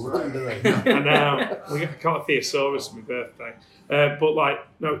winnable run, do they? I know. I got a Theosaurus for my birthday. But like,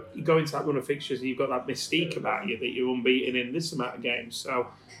 no, you go into that run of fixtures and you've got that mystique about you that you're unbeaten in this amount of games. So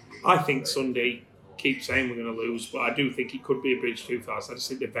I think Sunday, keep saying we're going to lose, but I do think it could be a bridge too fast. I just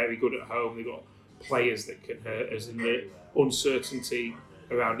think they're very good at home. They've got players that can hurt us, and the uncertainty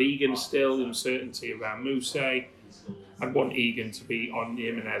around Egan still, uncertainty around Mousse. I'd want Egan to be on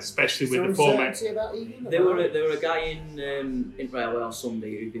Jimenez, especially with the format. About Egan? There were a guy in Railway on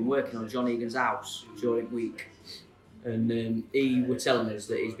Sunday who'd been working on John Egan's house during the week, and he was telling us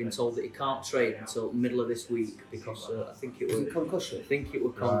that he's been told that he can't train until the middle of this week because I think it was concussion. I think it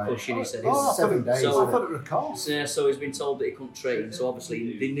was concussion. He said. Oh, 7 days. So- I thought it was a course. Yeah, so he's been told that he couldn't train. So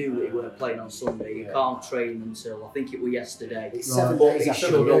obviously they knew that he weren't playing on Sunday. He can't train until I think it was yesterday. It's Right. 7 But days he after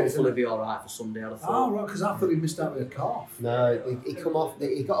should the game. hopefully be all right for Sunday. I'd have Oh, thought. right, because I thought he missed out with a cough. No, he come off.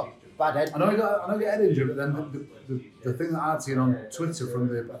 He got a bad head. I know he got head injury, but then the thing that I'd seen on Twitter from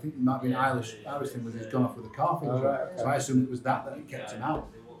I think it might be an Irish thing was he's gone off with a calf injury. right, okay. So I assumed it was that kept him out.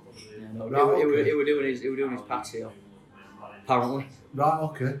 Yeah, no, Right, he okay. were doing his patio, apparently. Right,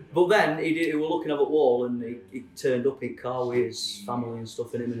 okay. But then he were looking up at Wall and he turned up in car with his family and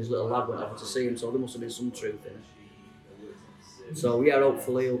stuff, and him and his little lad went over to see him. So there must have been some truth in it. So yeah,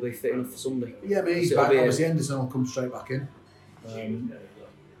 hopefully he'll be fit enough for Sunday. Yeah, I mean, he's So it'll back. be Obviously, Henderson will come straight back in.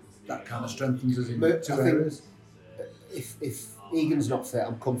 That kind of strengthens us in But two I think- areas. If Egan's not fit,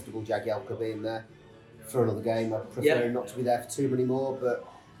 I'm comfortable Jagielka being there for another game. I'd prefer Yeah. him not to be there for too many more, but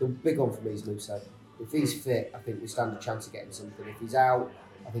the big one for me is Mousse. If he's fit, I think we stand a chance of getting something. If he's out,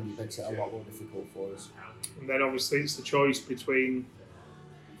 I think it makes it a lot more difficult for us. And then obviously it's the choice between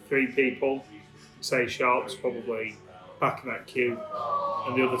three people. Say Sharp's probably back in that queue,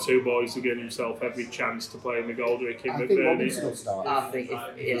 and the other two boys are giving himself every chance to play in the Goldrick in I think Robinson McBurney. will start. I think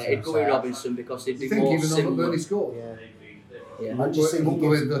it'd go with Robinson because he'd You be think more even though similar. McBurney scored? Yeah. Yeah. I just think Won't he go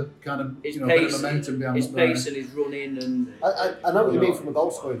gives, with the kind of His bit of pace, momentum behind his McBurney. pace and his running and I know what you mean from a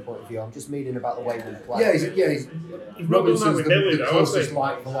goal scoring point of view. I'm just meaning about the way we play. Yeah, he's You've not done that Robinson's with the, Billy, the though, closest has he?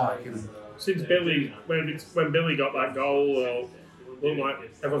 like for like. You know. Since Billy, when Billy got that goal, well, looked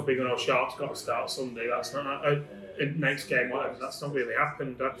like everyone's been going, oh, Sharp's got to start Sunday. That's not next game, whatever. That's not really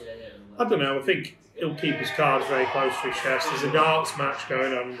happened. I don't know. I think he'll keep his cards very close to his chest. There's a darts match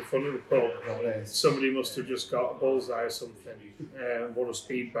going on in the front of the pub. Somebody must have just got a bullseye or something, won a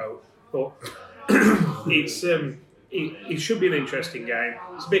speedboat. But it's it should be an interesting game.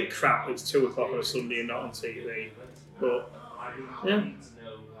 It's a bit crap. It's 2:00 on a Sunday and not on TV. But yeah.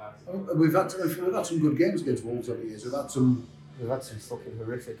 We've had some good games against Wolves over the years. We've had some fucking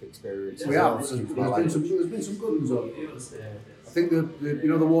horrific experiences. We have. There's been some good ones over the years. I think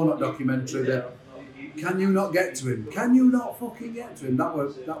the Warnock documentary that can you not get to him? Can you not fucking get to him? That were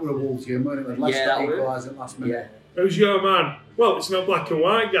a Wolves game, weren't it? When Leicester that were. equalised at last minute. yeah. Who's your man? Well, it's not black and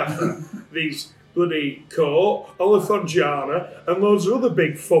white, Gaffer. These bloody Court, Olafodjana, and loads of other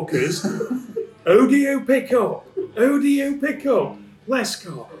big fuckers. Who do you pick up? Who do you pick up?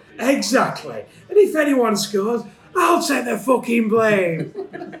 Lescott. Exactly. And if anyone scores, I'll take the fucking blame.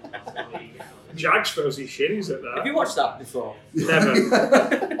 Jags throws his shitties at Have that. you watched that before? Never.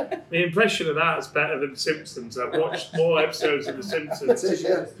 The impression of that is better than Simpsons. I've watched more episodes of The Simpsons. It is,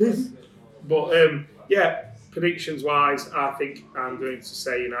 yeah. But yeah, predictions wise, I think I'm going to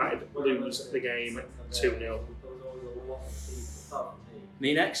say United lose the game 2-0.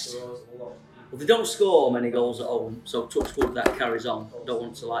 Me next. Well, they don't score many goals at home, so touch wood that carries on. Don't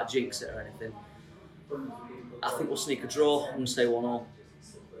want to like jinx it or anything. I think we'll sneak a draw. I'm going to say 1-0.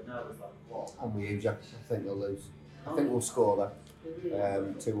 I'm with you, Jack. I think they'll lose. I think we'll score there.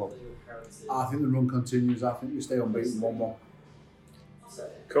 2-1. I think the run continues. I think we stay unbeaten 1-1.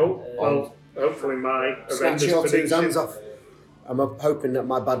 Cool. Well, hopefully my Snatch horrendous your team's prediction. hands off. I'm hoping that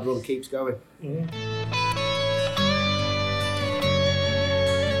my bad run keeps going.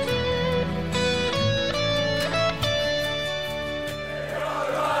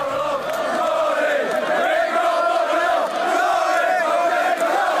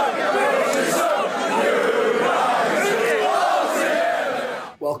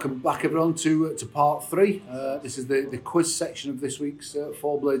 Welcome back, everyone, to part 3. This is the quiz section of this week's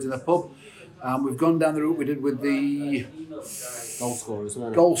Four Blades in a Pub. We've gone down the route we did with the Goal scorers,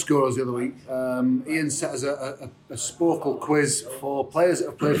 isn't it? goal scorers the other week. Ian set us a Sporkle quiz for players that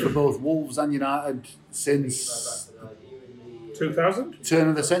have played for both Wolves and United since 2000? turn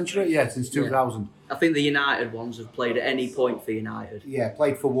of the century. Yeah, since 2000. I think the United ones have played at any point for United. Yeah,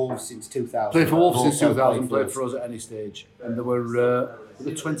 played for Wolves since 2000. Played for Wolves since Also 2000, played us. for us at any stage. And there were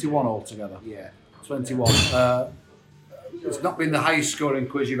 21 altogether. Yeah. 21. it's not been the highest scoring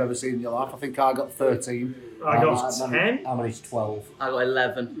quiz you've ever seen in your life. I think I got 13. I got 10. How many's 12? I got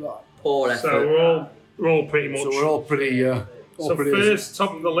 11. Poor effort. So we're all pretty much. So we're all pretty. So first,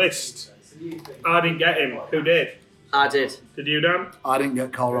 top of the list. I didn't get him. Who did? I did. Did you, Dan? I didn't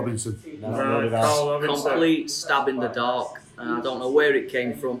get Carl Robinson. Right, Carl Robinson. Complete stab in the dark. And I don't know where it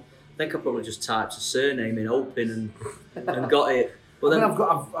came from. I think I probably just typed a surname in open and got it. But then, I've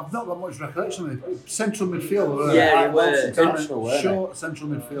not got much recollection of it. Central midfield. Yeah, he were. Short central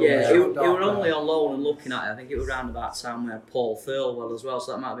midfield. yeah, he were only on loan and looking at it. I think it was around about the time we had Paul Thirlwell as well,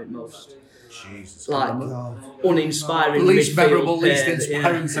 so that might have been most Jesus. uninspiring. Least midfield memorable, least pair,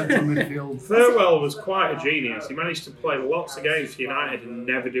 inspiring central midfield. Thirlwell was quite a genius. He managed to play lots of games for United and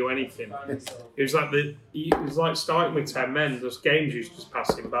never do anything. It was like starting with 10 men. Those games used to just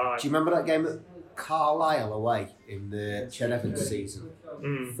pass him by. Do you remember that game at Carlisle away in the Chen Evans season?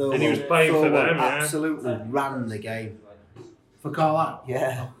 And he was playing for them, yeah. Absolutely ran the game. For Carlisle?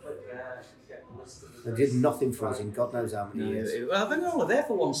 Yeah. They did nothing for us in God knows how many years. I think we were only there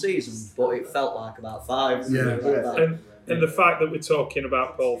for one season, but it felt like about 5. Yeah. And the fact that we're talking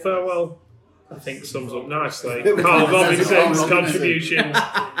about Paul Thirlwell, I think sums up nicely Carl Robinson's contribution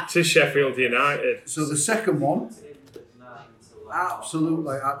to Sheffield United. So the second one,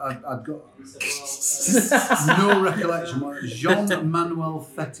 absolutely, I've got no recollection. Jean-Manuel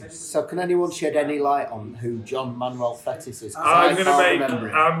Fetis. So can anyone shed any light on who John Manuel Fetis is? I'm going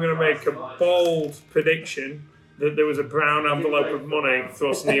to make a bold prediction that there was a brown envelope of money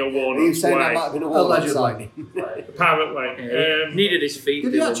thrust Neil Are you Warnock's saying that way. might have been a Warnock signing? Apparently. Needed his feet.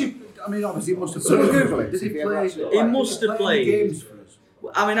 Did he actually? I mean, obviously, he must have So played. Google it, Did see he if he ever play? actually He must have play any played. games for us.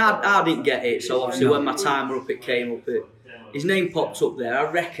 I mean, I didn't get it, so obviously when my time were up, it came up. His name popped up there.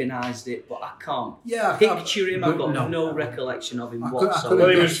 I recognised it, but I can't picture him. I've got no recollection of him whatsoever. Well,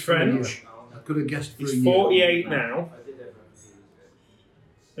 he was French. I could have guessed. He's 48 now,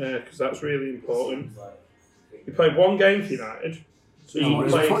 because that's really important. He played one game for United.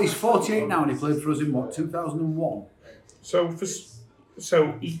 He's 48 now, and he played for us in what, 2001? So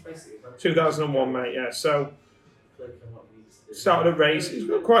 2001, mate. Yeah. So started at Racing. He's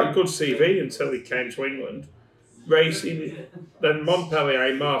got quite a good CV until he came to England. Racing, then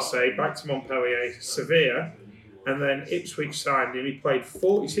Montpellier, Marseille, back to Montpellier, Sevilla, and then Ipswich signed him. He played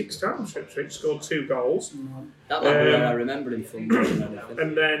 46 times for Ipswich, scored 2 goals. That might be where I remember him from.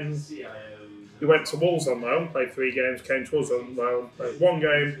 And then he went to Wolves on loan, played 3 games, came to us on loan, played 1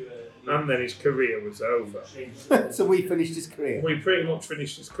 game, and then his career was over. So we finished his career? We pretty much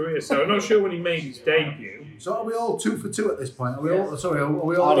finished his career, so I'm not sure when he made his debut. So are we all 2 for 2 at this point? Are we all? Sorry, are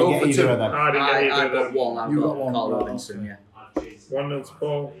we all I didn't 0 get for 2? either of them. I didn't get either I of got them. 1. I've You got got 1. Carl Robinson, yeah. 1-0 to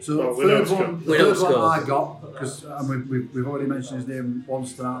Paul. So Well, the we third don't one, We don't score. I got, because we've already mentioned his name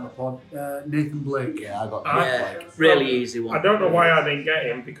once tonight on the pod, Nathan Blake. Yeah, I got Yeah, Blake. really easy one. I don't know why I didn't get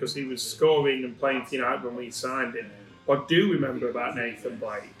him, because he was scoring and playing for United when we signed him. What I do remember about Nathan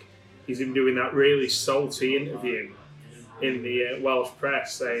Blake is him doing that really salty interview in the Welsh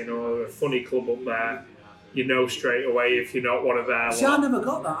press saying, "Oh, a funny club up there. You know straight away if you're not one of their See, I lot." never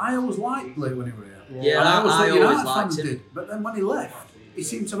got that. I always liked Blake when he were here. Yeah, and I thought always United liked fans him. did. But then when he left, he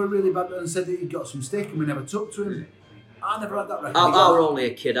seemed to have a really bad and said that he'd got some stick and we never took to him. I never had that record. I was only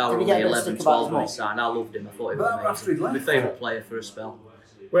a kid. I was Did only he get a bit 11, stick about 12 when he his signed. I loved him. I thought he But was after he'd amazing. left, My favourite player for a spell.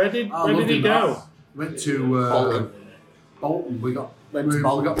 Where did he go? Went to Bolton. We got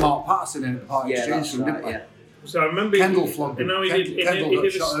Mark Patterson in at part Yeah, exchange that's from him, right, didn't we? yeah. So I remember Kendall flogged him. he did Kendall got a-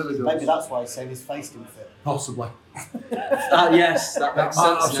 shot early Maybe doors. that's why he's saying his face didn't fit. Possibly. Yes, that That makes might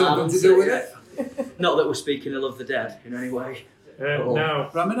have sense now. something to do with it. Not that we're speaking ill of the dead in any way. No.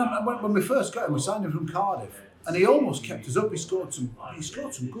 But I mean, when we first got him, we signed him from Cardiff, and he almost kept us up. He scored some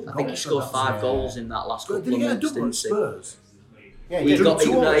good goals. I think he scored 5 goals in that last couple Did of he get a months, double at didn't he? Spurs? Yeah, He got, did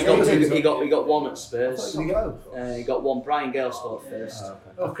he, two no, he, got, goals. he got 1 at Spurs. Did he go? He got 1. Brian Gale scored first.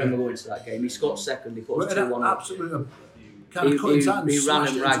 Okay. I remember going to that game. He scored second. He put us But 2-1 up. absolutely kind of cut his hand. He ran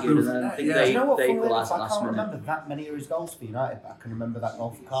him ragged, and then I think yeah. they You know what? Funnily equalised enough, I last can't minute. remember that many of his goals for United, but I can remember that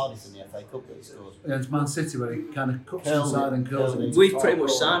goal for Cardiff in the FA Cup that he scored. Against Man City, where he kind of cuts Curled inside it, and curls curled it. it. We've pretty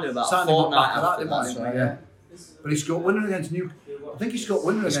much signed him about a Signed him up fortnight back after to that. didn't we? Yeah. But he scored winner against Newcastle. I think he scored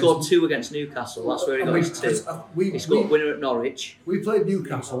winner He against. scored 2 against Newcastle. That's where he got his 2. He scored winner at Norwich. We played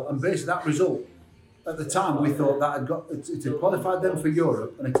Newcastle, and based on that result, at the time we thought that it had qualified them for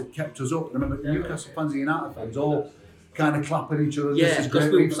Europe, and it had kept us up. And I remember Newcastle fans and United fans all kind of clapping each other. Yeah, This is because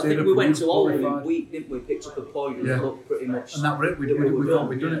great. We've I stayed think up we and went we've to Oldham qualified. week, didn't we? Picked up a point and Yeah. looked pretty much. And that were it. We were thought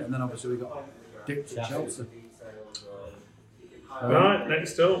we'd done done. it, and then obviously we got dicked at Chelsea. Right,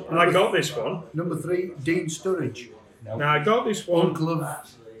 next up. I got this one. Number 3, Dean Sturridge. Now I got this one. Uncle of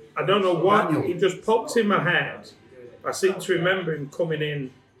I don't know why. Daniel. He just popped in my head I seem to remember him coming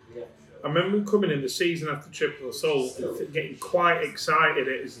in. I remember him coming in the season after Triple Assault, getting quite excited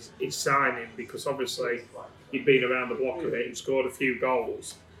at his signing because obviously he'd been around the block a bit and scored a few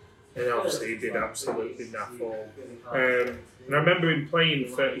goals. And obviously he did absolutely naff all. And I remember him playing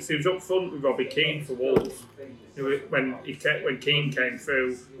for. He was up front with Robbie Keane for Wolves when Keane came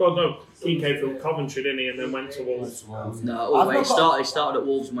through. Well, no, Keane came through Coventry, didn't he? And then went to Wolves. No, he started at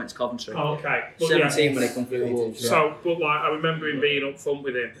Wolves and went to Coventry. Oh, okay. But 17 when he come through Wolves. So, but like I remember him being up front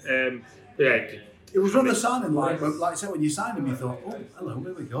with him. It was on the signing line, but like I said, when you signed him, you thought, oh, hello,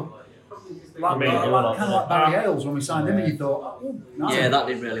 here we go. Kind of like Barry Hales when we signed him, and you thought, oh, nice. Yeah, that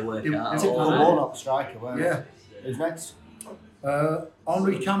didn't really work out. Typical Warnock striker, weren't it? Yeah. Who's next?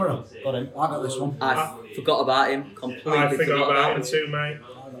 Henri Camara. Got him. I got this one. I forgot about him. Completely I forgot about him too, mate.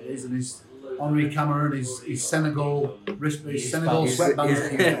 I got his and his Henri Camara and his Senegal sweatbands that he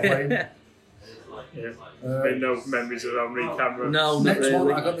was playing. Yeah. No memories of Henri Camara. No, not Next really.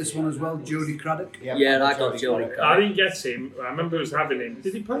 one, I got this one as well, Jody Craddock. Yeah, I got Jody Craddock. I didn't get him. I remember us having him.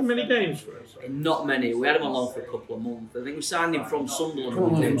 Did he play many games for us? Not many. We had him on loan for a couple of months. I think we signed him from Sunderland. Come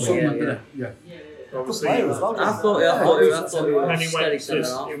on, didn't we? Sunderland, yeah. Obviously, Player as well, I thought he was and he steady went. centre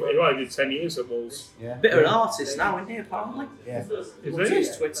half. He did 10 years at Wolves. Yeah. Bit of an artist now, isn't he? Apparently. Yeah. Is he?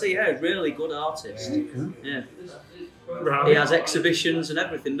 His Twitter, yeah, really good artist. Yeah. Right. He has exhibitions and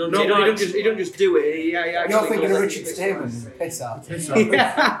everything, doesn't No, he? He don't just do it. He actually You're thinking does of it. Richard Stayman, piss out.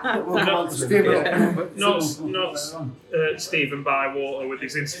 Yeah. We'll come on to him. Not Stephen Bywater with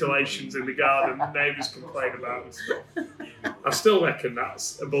his installations in the garden. Neighbours complain about and stuff. I still reckon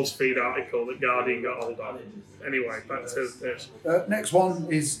that's a BuzzFeed article that Guardian got hold of. Anyway, back to this. Next one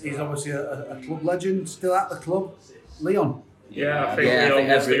is obviously a club legend, still at the club, Leon. Yeah, I think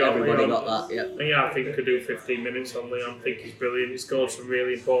everybody Leon. got that. Yeah. Yeah, I think he could do 15 minutes on Leon. I think he's brilliant. He scored some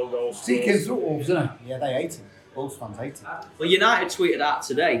really important goals. He came through Wolves, didn't he? Yeah, they hate him. Wolves fans hate him. Well, United tweeted out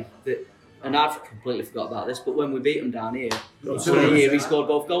today that, and I've completely forgot about this, but when we beat them down here, he scored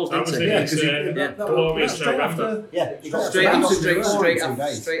both goals, That didn't was he? in Yeah, his glorious straight November. after. Yeah, he got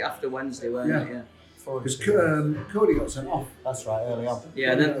Straight after Wednesday, weren't it? Yeah. Because Cody got sent off. That's right, early on.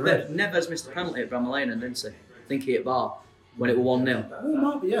 Yeah, and then Neves missed a penalty at Bramall Lane, didn't he? I think he hit bar when it was 1-0. Oh,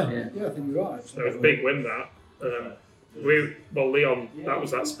 might be, yeah, I think you're right. It was a big win, that. Leon, that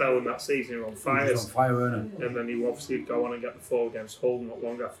was that spell in that season, he was on fire. He was on fire, weren't he? And then he obviously go on and get the 4 against Hull not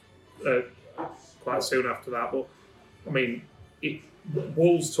long after, quite soon after that. But I mean,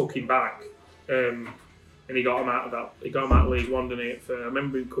 Wolves took him back, and he got him out of that. He got him out of League One, didn't he? I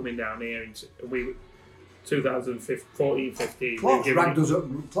remember him coming down here, and we 2014-15.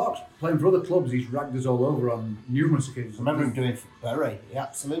 Clark's playing for other clubs. He's ragged us all over on numerous occasions. I remember him doing for Bury. He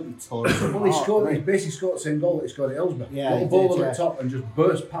absolutely tore us apart. Well, he basically scored the same goal that he scored at Hillsborough. Yeah, Little ball over the top and just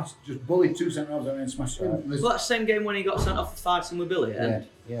burst past, just bullied 2 centre-halves and then smashed in. Was that the same game when he got sent off for fighting with Billy? Yeah,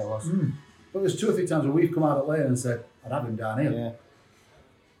 it was. But there's 2 or 3 times where we've come out at Lane and said, I'd have him down here. Yeah.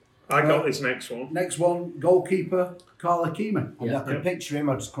 I got this next one. Next one, goalkeeper, Carl Akima. I could picture him,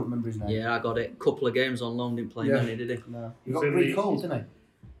 I just couldn't remember his name. Yeah, I got it. Couple of games on loan, didn't play many, did he? No. He got in recalled, didn't he?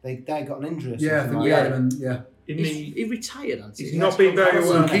 They got an injury or something. Yeah, I think like we that. had him and, yeah. He retired, hasn't he? He's not been very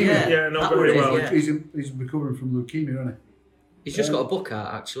well. Leukemia. Yeah, not That very was well. it, yeah. He's recovering from leukemia, isn't he? He's just got a book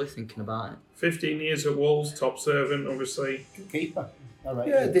out, actually, thinking about it. 15 years at Wolves, top servant, obviously. Good keeper. All right.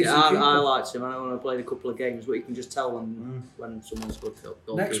 Yeah, decent Yeah, keeper. I liked him. I know when I played a couple of games, but you can just tell when someone's good.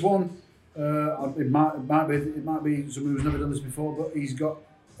 Next one, it might be someone who's never done this before, but he's got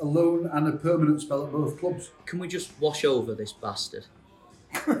a loan and a permanent spell at both clubs. Can we just wash over this bastard?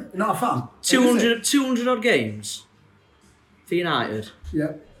 Not a fan. 200 odd games for United.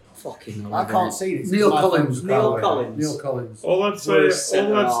 Yeah. Fucking hell. I can't see this. Neil Collins. Neil Collins. Neil Collins. All I'd say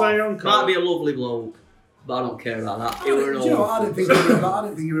on Might be a lovely bloke, but I don't care about that. He were an Do you know, I awful. didn't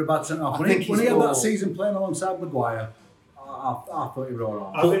think you were a bad centre half. When think he had he's that more- season playing alongside Maguire, I thought he were all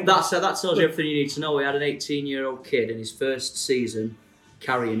right. I think That tells you everything you need to know. He had an 18-year-old kid in his first season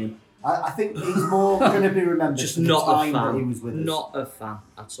carrying him. I think he's more going to be remembered Just for the not a time that he fan. was with us. Not a fan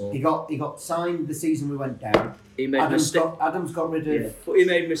at all. He got signed the season we went down. He made Adams mistake. got rid of. Yeah, but he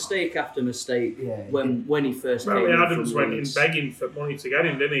made mistake after mistake when he first came in. Adams from went in Leeds. begging for money to get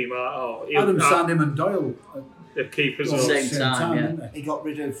him, didn't he? Like, Adams signed him and Doyle the keepers at all. Same time, yeah. didn't He got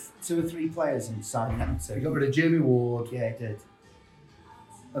rid of 2 or 3 players and signed them he? He to. got rid of Jamie Ward Yeah, he did.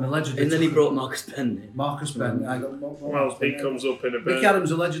 and allegedly And then he took brought Marcus Penn in. Marcus Ben. Well, he comes up in a bit. Mick Adams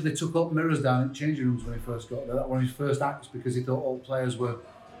allegedly took up mirrors down in changing rooms when he first got there. That one of his first acts because he thought all players were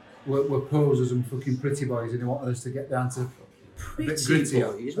posers and fucking pretty boys, and he wanted us to get down to a bit Pretty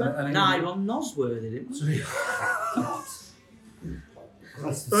grittier. boys. And he- Nah, on Nosworthy, didn't we? So he-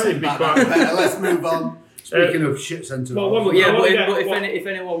 Let's That'd sit be back quite- down better. Let's move on. Speaking of shit centre, well, one- But yeah, I wanna get but if, what- if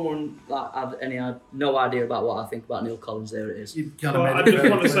anyone had no idea about what I think about Neil Collins, there it is. you kind Well, of I made it just very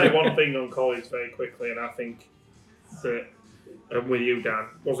want to clear. say one thing on Collins very quickly, and I think that, and with you, Dan,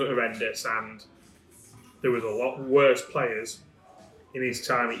 wasn't horrendous, and there was a lot worse players in his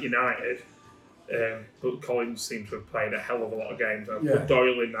time at United. But Collins seems to have played a hell of a lot of games. I'd Yeah. put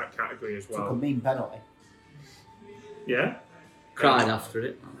Doyle in that category as Took a well. mean penalty. Yeah? Cried after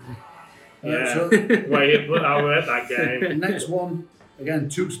it. Yeah. So- I read that game. The next one, again,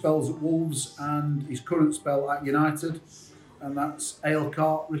 2 spells at Wolves and his current spell at United, and that's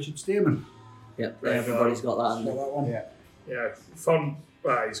Ailcart Richard Stearman. Yep, everybody's got that. So hasn't they? that one. Yeah. Yeah, fun.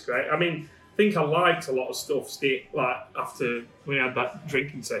 Well, he's great. I mean, I think I liked a lot of stuff. Like after we had that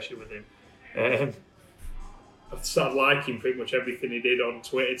drinking session with him, I started liking pretty much everything he did on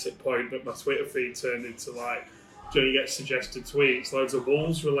Twitter to the point that my Twitter feed turned into like, Johnny gets suggested tweets, loads of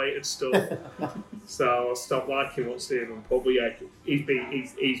Wolves related stuff. So I stopped liking what Stearman put. But yeah,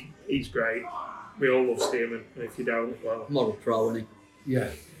 he's great. We all love Stearman, and if you don't, well, Moral pro, isn't he? Yeah.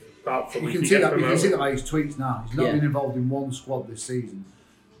 apart from You if can you see get that. You can see promoted. that by his tweets now. He's not Yeah. been involved in one squad this season,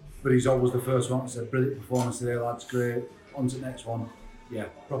 but he's always the first one to say, "Brilliant performance today, lads. Great. On to the next one." Yeah,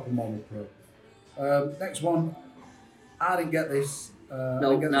 proper model pro. Next one. I didn't get this.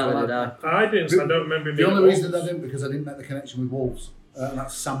 No, neither did I. I didn't. I don't remember him The being only reason Wolves. that I didn't because I didn't make the connection with Wolves, and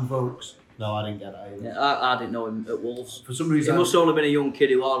that's Sam Vokes. No, I didn't get that either. Yeah, I didn't know him at Wolves. For some He reason, must have only been a young kid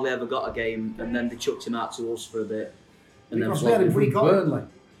who hardly ever got a game, and then they chucked him out to us for a bit. And then because we had him flogged from We got him. Burnley.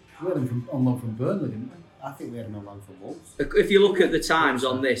 We had him from on loan from Burnley, didn't we? I think we had him on loan from Wolves. If you look at the times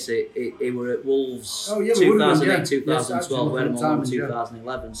on this, it were at Wolves Oh, yeah, we would have been, 2008, yeah. 2012, we had him on loan Yes, actually,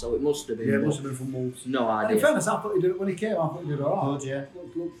 2011, so it must have been. Yeah, it but must have been from Wolves. No In idea. fairness, I thought he did when he came. I thought he did all right. Good, yeah.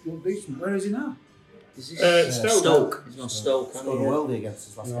 Look decent. Where is he now? Is this Stoke. Stoke? He's on Stoke. Scored a worldie against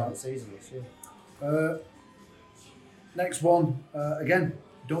us last Yeah. game of the season this year. Next one, again,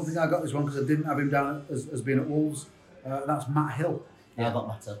 don't think I got this one because I didn't have him down as being at Wolves. And that's Matt Hill. Yeah, I got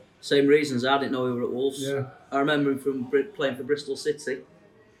Mata. Same reasons. I didn't know he were at Wolves. Yeah. I remember him from playing for Bristol City.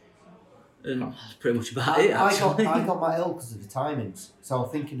 And that's pretty much about it, I actually. got my ill because of the timings. So I'm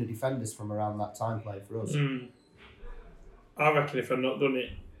thinking of defenders from around that time playing for us. I reckon if I'd not done it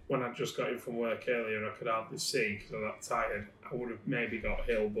when I just got in from work earlier, I could hardly see because I'm that tired. I would have maybe got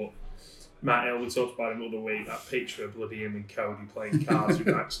Hill, but Matt Hill, we talked about him the other week. That picture of bloody him and Cody playing cards with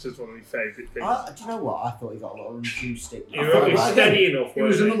Baxter's one of my favourite things. Do you know what? I thought he got a lot of undue stick. He was steady enough. It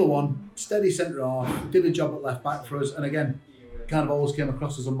was wasn't another one, steady centre half, did a job at left back for us, and again, kind of always came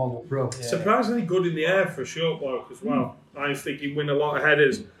across as a model pro. Surprisingly good in the air for a short bloke as well. I think he'd win a lot of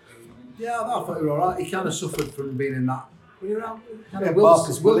headers. Yeah, I thought he was alright. He kind of suffered from being in that. Were you around? Kind Yeah, of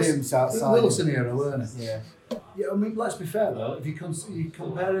Marcus Williams outside. Wilson era, weren't it? Yeah. Yeah, I mean, let's be fair though. If you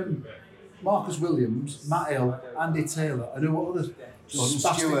compare him, Marcus Williams, Matt Hill, Andy Taylor, and who other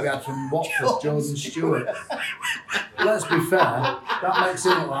spastic Stewart. we had from Watford, Jordan Stewart. Let's be fair, that makes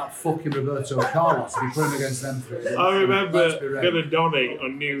him look like fucking Roberto Carlos if you put him against them three. I remember Let's be real. Bill and Donny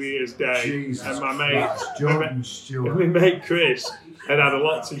on New Year's Day, Jesus and my mate, Christ, Jordan Stewart. my mate Chris, had a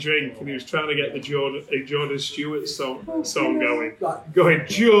lot to drink, and he was trying to get the Jordan Stewart song going. Going,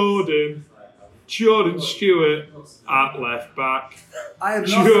 Jordan Stewart at left back. I had an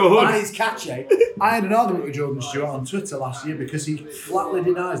Jordan. argument- And he's catchy. I had an argument with Jordan Stewart on Twitter last year because he flatly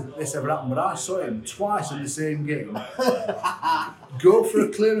denies that this ever happened, but I saw him twice in the same game go for a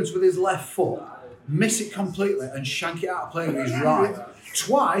clearance with his left foot, miss it completely, and shank it out of play with his right.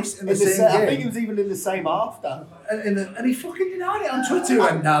 Twice in the same I think he game. was even in the same half, Dan. And he fucking denied it on Twitter. He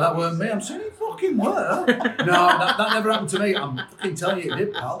went, "No, that weren't me." I'm saying, "It fucking were." No, that never happened to me. I'm fucking telling you it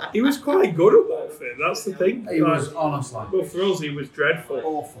did, pal. He was quite good at Watford, that's the thing. He was, honestly, Well, for us, he was dreadful.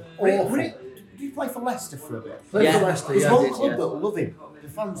 Awful. Awful. Did he play for Leicester for a bit? Played Yeah. for Leicester, His yeah. whole did, club yeah. that love him. The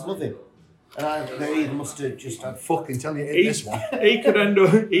fans love him. And they must have just had Fucking telling you it in this one. He could end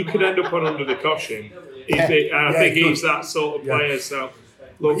up on under the caution. And I think he he's could. that sort of Yeah. player. So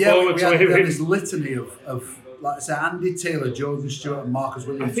look Yeah, forward we to had hearing. this litany of like I say, Andy Taylor, Jordan Stewart, and Marcus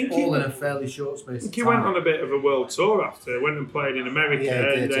Williams, think he- all in a fairly short space I of think he time. went on a bit of a world tour after. Went and played in America Yeah,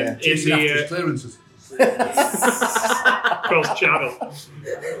 he and did, then Chasing in after his the clearances. cross channel.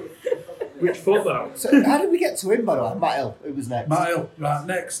 Which foot though? So how did we get to him, by the way? Matt Hill, who was next? Matt Hill, right,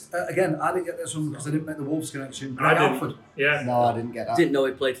 next. Again, I didn't get this one because I didn't make the Wolves connection. I Greg didn't. Alford. Yeah. No, I didn't get that. Didn't know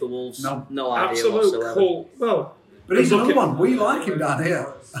he played for Wolves. No. idea Absolute whatsoever. cool. Well, But he's look another at- one. We like him down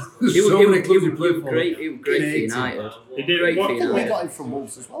here. There's He was, so he many was, clubs he he played was for. great. He was great for 80. United. He did. Great What- for I think we United. got him from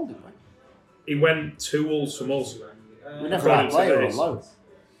Wolves as well, didn't we? He went 2 Wolves from us. We never had a player on loan.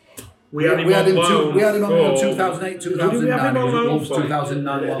 We had him We had on him loan on for- 2008, Who did we have 2009. him on He was loan Wolves for?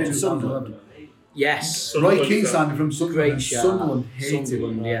 2009, Yeah, well, been 2011. Yes. Roy Sunderland Keane stuff. signed him from Sunderland. Great And shout. Sunderland hated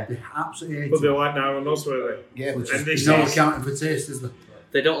Sunderland, him. yeah. They absolutely hated But they're him. like now on us, were they? Yeah, which And is this There's no is accounting for taste, is there?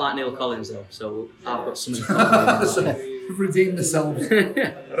 They don't like Neil Collins though, so I've got something to So they've redeemed themselves. I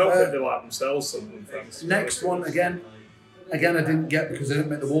don't think they like themselves, Sunderland fans. Next one again I didn't get because I didn't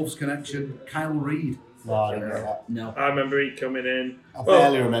make the Wolves connection. Kyle Reid, No, I didn't get that. No. I remember he coming in. I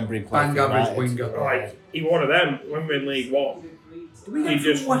barely remember him playing bang for average United. winger. Like, he one of them when we were in League One. Did we He get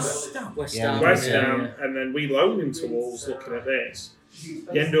just from West Ham? West Yeah, Ham. West yeah, Ham, yeah. and then we loaned him to Wolves. Looking at this, you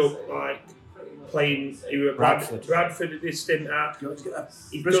end up like playing. He was at Bradford. Bradford at this stint at.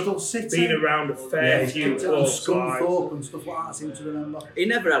 He's Bristol done- City. Been around a fair he's few kicked out on clubs. Like, Scunthorpe and stuff like that. I seem to remember. He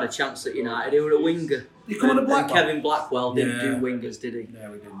never had a chance at United. He was a winger. He come on to And Blackwell? Kevin Blackwell didn't Yeah. do wingers, did he?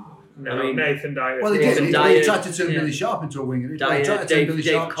 No, we didn't. no, I mean- Nathan Dyer. Well, he Nathan did. He Dyer, tried to turn yeah. Billy Sharp into a winger. He Dyer, tried to turn Dave Billy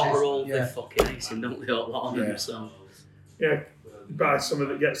Sharp. Cotterill, Yeah. they fucking hate him, don't they? A lot of them. Yeah. So. Yeah, buy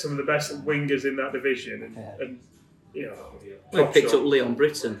get some of the best wingers in that division, and you know. We top picked shot. up Leon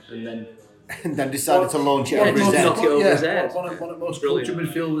Britton and then And then decided to launch it Yeah, over his just head. knock it over his head. One of the most Brilliant.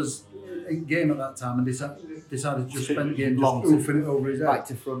 cultured midfielders in game at that time, and decided to just spend the game just Long. oofing it over his Back head.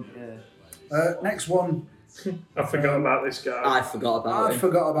 to front, yeah. Next one, I forgot about this guy. I forgot about I him.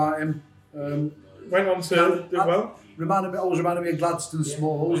 forgot about him. Went on to do well. Always reminded me of Gladstone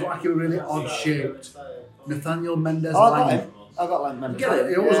Smalls, like he was really odd shaped. Nathaniel Mendes Oh, I got Lang. him. I got like Mendes. Get it?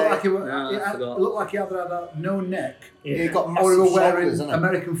 He always looked like he, No, he, I had, forgot. looked like he either had no neck Yeah, he got or he massive was wearing shoulders, isn't it?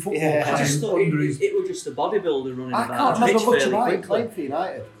 American football Yeah. I just crying thought under his. it was just a bodybuilder running I about can't the pitch remember much fairly about him quickly. playing for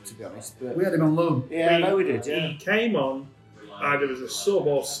United, to be honest. But We had him on loan. yeah, I know we did, yeah. He came on either as a sub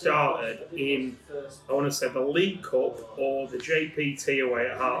or started in, I want to say, the League Cup or the JPT away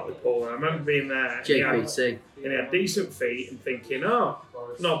at Hartlepool. And I remember being there. JPT. And he had decent feet and thinking, oh,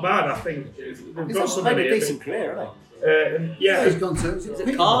 not bad. I think they've He's got had somebody a here. decent career, hasn't And Yeah, he's yeah, gone to. He's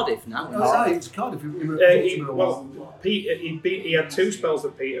at Cardiff now. No, it's right, it's Cardiff. He were at Portsmouth a while. Peter, he had two spells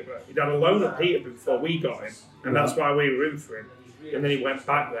at Peterborough. He'd had a loan at Peterborough before we got him, and that's why we were in for him. And then he went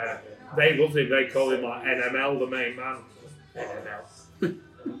back there. They loved him. They called him like NML, the main man. NML. he?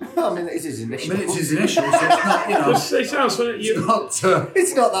 I mean, it's his I initial. mean, it's his initials, so it's not, you know, It sounds funny. it's You, not,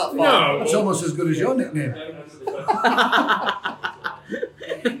 It's not that far. no, it's almost as good as your nickname.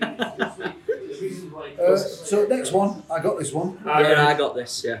 So next one, I got this one. Yeah, I got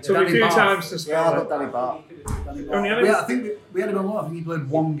this, yeah. took me a Danny few Barth. times to Yeah, spell I it. got Danny Bart. Only had him- Yeah, I think we had him on loan. I think he played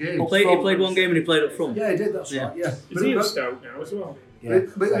one game. He played one game and he played up front. Yeah, he did. That's Yeah. right. Yeah, Is he at Stoke now as well? Yeah,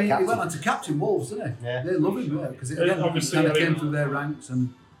 but I mean, he captain. went on to captain Wolves, didn't he? Yeah. They love him because Yeah, again, he obviously, kind of I mean- came through their ranks and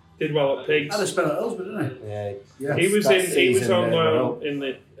Did well at Pigs. had a spell at Hillsborough, didn't Yeah, he? Yeah. He was that in. He was season, on yeah, loan in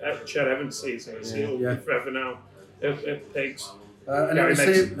the Chet Evans season. He'll Yeah. be forever now at Pigs. And Yeah, in the he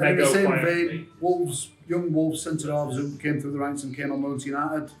makes same, and in the Lego same player. vein, young Wolves centre halves who came through the ranks and came on loan to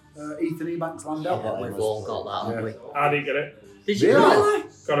United. Ethan Ebanks Landell. We've all got that, haven't we? I didn't get it. Did you? Really?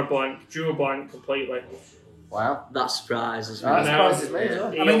 Got a blank. Drew a blank completely. Wow. That surprises me. That Now- surprises me as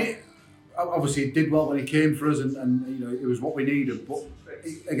well. I mean, obviously he did well when he came for us, and you know it was what we needed. But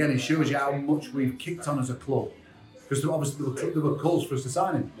again, it shows you how much we've kicked on as a club. Because obviously there were calls for us to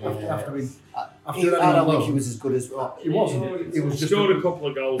sign him after we. After I we had him don't on think loan. he was as good as well. He wasn't. He was just Scored a couple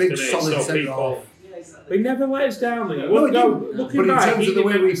of goals, big, didn't he? solid So centre people. half. They never let us down. Though. No, he No, didn't. looking But in back, terms he of the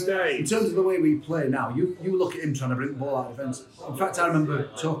way did we, make in mistakes. terms of the way we play now, you look at him trying to bring the ball out of defence. In fact, I remember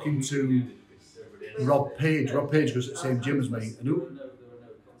talking to Rob Page. Rob Page goes at the same gym as me, and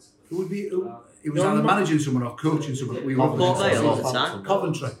who would be? He was either managing someone or coaching someone. We were Port Vale all the time.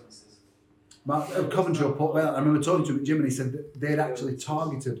 Coventry. Coventry or Port Vale. I remember talking to him at gym, and he said that they'd actually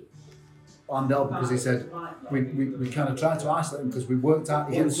targeted Landell because he said we kind of tried to isolate him because we worked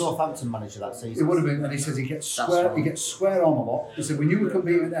out. He was Northampton manager that season. It would have been, and he says he gets That's square. right. He gets square on a lot. He said we knew we could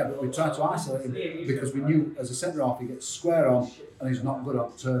beat him there, but we tried to isolate him because we knew as a centre half he gets square on and he's not good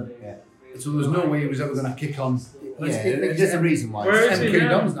at turn. Yeah. So there was no way he was ever going to kick on. Yeah, there's a reason why. Where is MK he now?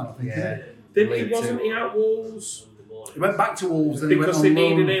 Dons now, I think. Yeah. Didn't he? League Wasn't Two. he at Wolves? He went back to Wolves, then he went Because on they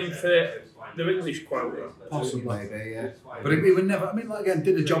loan. needed him for the English quota. Possibly. Maybe, yeah. But he would never. I mean, like, again,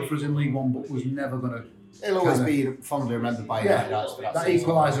 did a job for us in League One, but was never going to. He'll always be fondly remembered by United for that that season.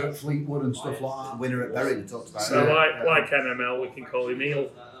 equaliser at Fleetwood and stuff like that. Winner at Bury, we talked about. So it. like NML, we can call him Neil.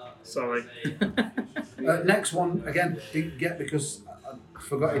 Sorry, Next one again didn't get because I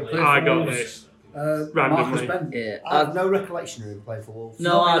forgot he played for I got Wolves. this. Marcus Randomly. Ben. Yeah. I have no recollection of him playing for Wolves.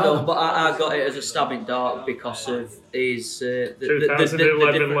 No, I No, don't. no. But I got it as a stabbing dart because of his the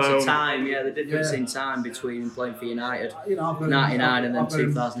 2011 difference loan. in time. Yeah, the difference Yeah. in time between playing for United. You know, I've got 99 and then I've got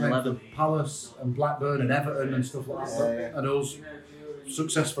him 2011. playing for Palace and Blackburn and Everton and stuff like that. Yeah. And us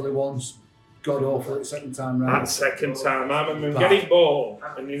successfully once, god awful at the second time round. That second time, I remember him getting ball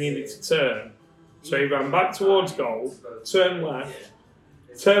and he needed to turn. So he ran back towards goal, turned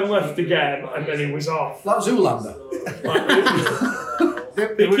left again, and then he was off. Like Zoolander. I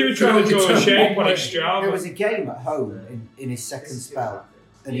think he was trying to draw a shape on his Strava. There was a game at home in his second spell,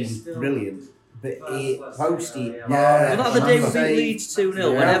 and he was brilliant. But Posty, Yeah. Was that the day we beat Leeds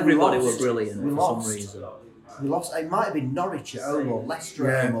 2-0 when everybody were brilliant We for lost. some reason? We lost. It might have been Norwich at home or Leicester Yeah,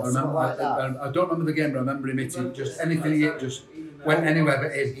 at I home or something remember. like that. I don't remember the game, but I remember him hitting just anything he hit just went anywhere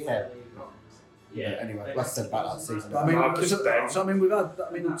but in. Yeah. Yeah. Anyway, less said about that season. But I mean, Marcus Bent. so I mean, we've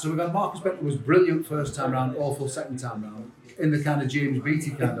had Marcus Bent who was brilliant first time round, awful second time round, in the kind of James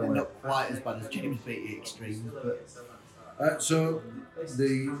Beattie kind of way. Not quite as bad as James Beattie extreme, but So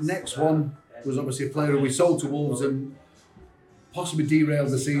the next one was obviously a player who we sold to Wolves and possibly derailed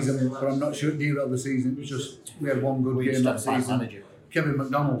the season, but I'm not sure it derailed the season. It was just we had one good we game just that had a season. manager. Kevin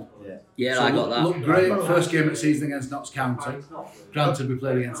McDonald. Yeah, So I got that. Looked great. First game of the season against Notts County. Granted, we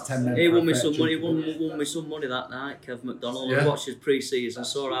played against 10 men. He for won a me fair some money. chunk. Won me some money that night. Kev McDonald. Yeah. I watched his pre-season,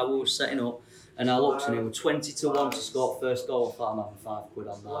 saw how we were setting up, and I looked and he was 20-1 to score first goal. I thought I'm having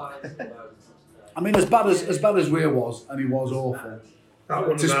 £5 on that. I mean, as bad as Weir was, and he was awful. That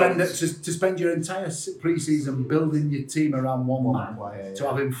one To was spend out. to spend your entire pre-season building your team around one man, player, to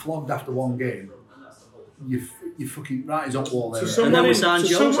have him flogged after one game, you fucking right is on wall there. So And then we someone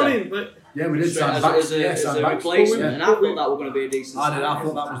signed in- so Jose. someone in- Yeah, we did sign As back. a Yeah, sign back. replacement, Yeah. and I thought that was going to be a decent. I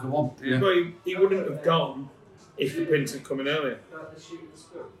thought that was the one. Yeah. But he wouldn't have gone if the Prince had come in earlier.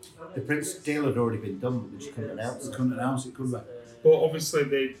 The Prince deal had already been done, but they just couldn't announce it. Couldn't announce it, could we? But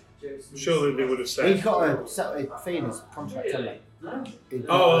obviously surely they would have He said. got a set fee in his contract, didn't he?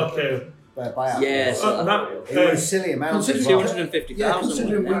 Oh, okay. Buyout. Yeah, so That, It was a silly amount. as Considering- well. 250,000. Yeah,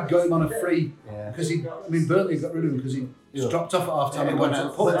 considering we got him on a free, Yeah. because Burnley got rid of him because he just dropped off at half time He and went went to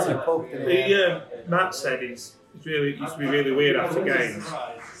the out pub. to the didn't pub, didn't he? Matt said he's really used to be really weird after games.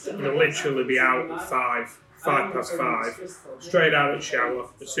 He'll literally be out at 5:05, straight out of the shower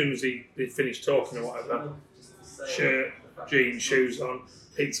as soon as they finished talking or whatever. Shirt, jeans, shoes on,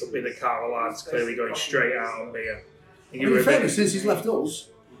 picked up in the car, the lads clearly going straight out on beer. he? In fairness, since he's left us,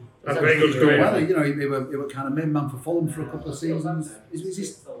 That's very good he's done well. career. You know, he were kind of main man for Fulham for a couple of seasons. Is he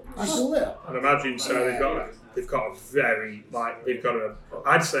still there? I'd imagine so. They've got a very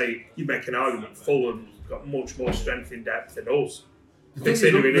I'd say you make an argument. Fulham got much more strength in depth than us. The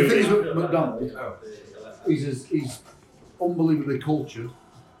thing is with McDonald, he's unbelievably cultured,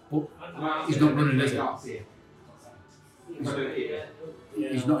 but he's not running, is he?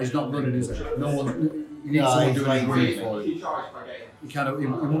 He's not running, is he? No one. You need someone doing his running for you. He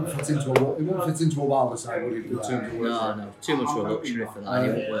won't fit into a wilder side, would he? In terms of work. No, too much of a luxury for that. He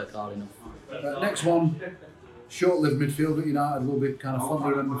won't work hard enough. Next one, short-lived midfield at United. We'll be kind of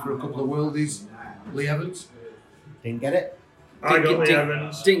fondly remembered for a couple of worldies. Lee Evans. Didn't get it. I got Lee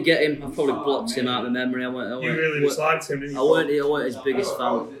Evans. Didn't get him. I probably blocked him out of my memory. You really disliked him, didn't you? I weren't his biggest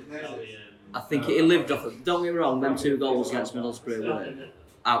fan. I think he lived off it. Don't get me wrong, them 2 goals against Middlesbrough were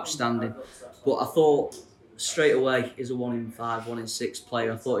outstanding. But I thought straight away he's a 1 in 5, 1 in 6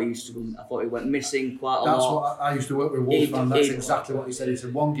 player. I thought he went missing quite a That's lot. what I used to work with Wolves fan. That's He'd- exactly what he said. He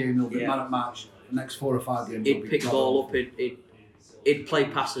said one game he'll be Yeah. man at match. The next 4 or 5 games he'll He'd be pick the god ball awful. up, he'd play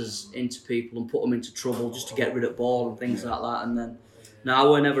passes into people and put them into trouble just to get rid of the ball and things like that. And then, no, I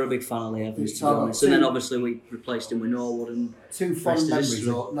were never a big fan of Lee Evans, to be honest. And then obviously we replaced him with Norwood and Two rest fond is memories,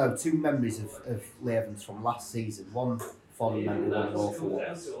 history. two memories of Lee Evans from last season. One fond memory, one an awful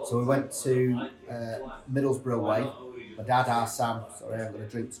one. So we went to Middlesbrough away. My dad, Sam, sorry, I'm going to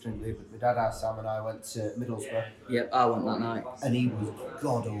drink here, but my dad, Sam, and I went to Middlesbrough, Yep, I went that night. and he was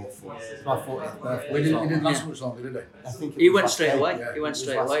god awful. It's my 40th birthday. He as well. didn't last much longer, did he? I think it He was went last straight day. away. yeah. He went It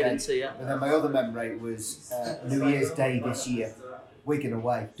straight was last away, day. didn't he? Yeah. And then my other memory was New Year's Day this year, Wigan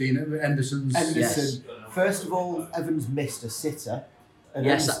away. Dean Henderson's. Henderson. Yes. First of all, Evans missed a sitter. And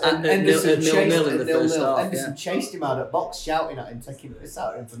Yes, and at 0-0 in the first half, Henderson yeah. chased him out at box, shouting at him, taking piss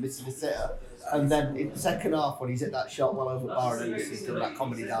out of him for missing a sitter. And then in the second half, when he's hit that shot well over bar, and he's done that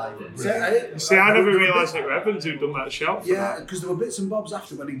comedy dive. See, I never realised it was Evans who'd done that shot. For Yeah, that. because there were bits and bobs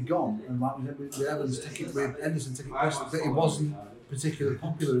after when he'd gone, and like with Evans taking, with Henderson taking piss, that he wasn't particularly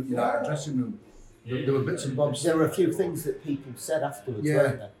popular in United dressing room. There were bits and bobs. There were a few things that people said afterwards, Yeah.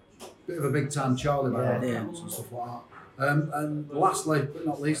 weren't there? Bit of a big time Charlie by all Yeah. accounts and stuff like that. And lastly, but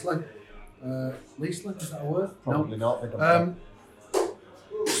not leastly, leastly, is that a word? Probably not. They don't No.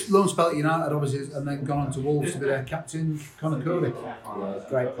 loan spell at United, obviously, and then gone on to Wolves to be their captain, Conor Cody.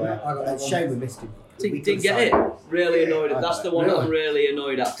 Great player. I got that Shame we missed him. Didn't get it. Really annoyed. That's the one I'm really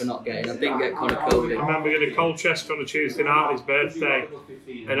annoyed at for not getting. I didn't get Conor Cody. I remember going to Colchester on a Tuesday night, his birthday,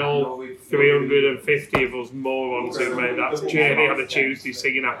 and all 350 of us morons who made that journey on a Tuesday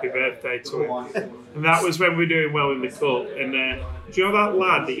singing happy birthday to him. And that was when we were doing well in the cup. And do you know that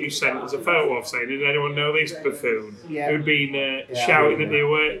lad that you sent us a photo of saying, did anyone know this buffoon? Yeah. Who'd been shouting at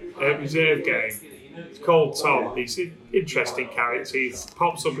the reserve game? It's called Tom. He's an interesting character. He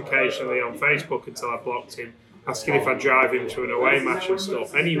pops up occasionally on Facebook until I blocked him, asking if I'd drive him to an away match and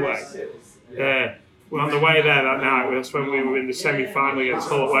stuff. Anyway, we're on the way there that night. That's when we were in the semi-final against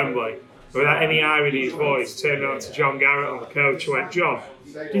Hull at Wembley. Without any irony in his voice, turned around to John Garrett on the coach and went, John,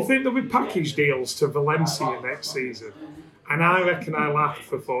 do you think there'll be package deals to Valencia next season? And I reckon I laughed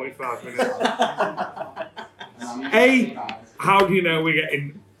for 45 minutes. A, how do you know we're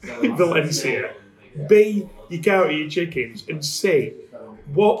getting Valencia? B, you go to your chickens. And C,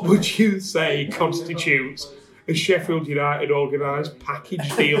 what would you say constitutes a Sheffield United organised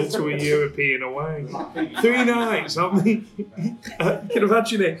package deal to a European away? 3 nights on the... you can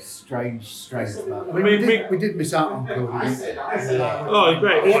imagine it. Strange man. I mean, we did miss out on Cody, didn't we? Oh,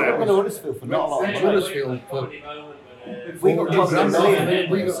 great. We ended up with Huddersfield for not a lot. Huddersfield for We got £400 grand. $1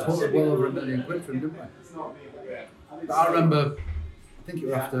 We got quoted well over £1 million from him, didn't we? But I remember, I think it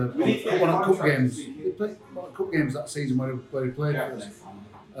was after one of the cup games. He played one of the cup games that season where he played for us.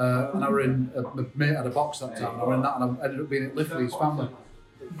 And I were in, my mate had a box that time, and I were in that, and I ended up being at Liff with his family.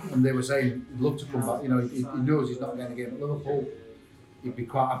 And they were saying he'd love to come back. You know, he knows he's not getting a game at Liverpool. He'd be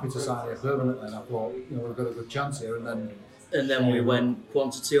quite happy to sign here permanently. And I thought, you know, we've got a good chance here. And then we went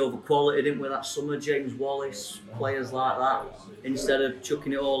quantity over quality, didn't we? That summer, James Wallace, players like that, instead of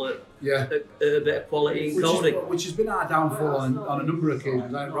chucking it all at a bit of quality in Cody. Which has been our downfall on a number of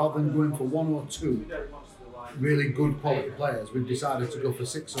occasions. Like, rather than going for 1 or 2 really good quality players, we've decided to go for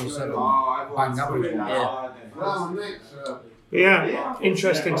 6 or 7 bang average ones. Yeah,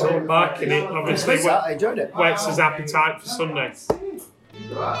 interesting to look back, and it obviously I enjoyed it. whets his appetite for Sunday.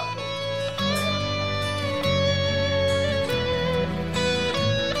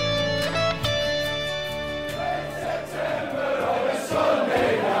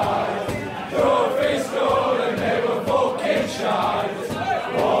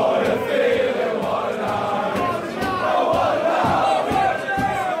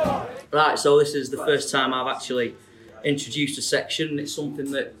 Right, so this is the first time I've actually introduced a section. It's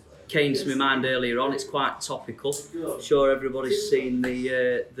something that came to my mind earlier on. It's quite topical. I'm sure everybody's seen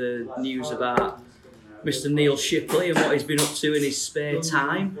the news about Mr. Neil Shipley and what he's been up to in his spare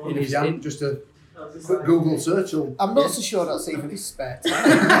time. Just a quick Google search. I'm not so sure that's even his spare time.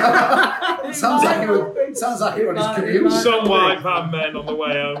 It sounds like it on his commute. Some white van men on the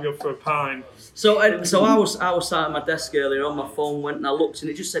way home go for a pint. So I was sat at my desk earlier on my phone, went and I looked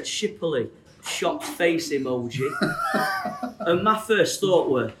and it just said Shipley, shocked face emoji. And my first thought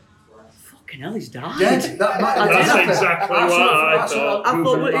were, fucking hell, he's died. That's exactly what I thought. I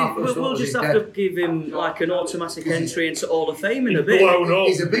thought we'll just have to give him like an automatic entry into Hall of Fame in a bit. Blown up.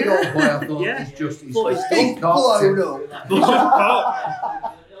 He's a big old boy, I thought. Yeah. He's blown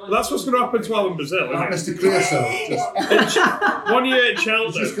up. That's what's going to happen to Alan Brazil, isn't Mr. Creosote. 1 year at It's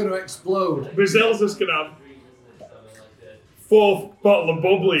Chelsea, just going to explode. Brazil's just going to have 4th bottle of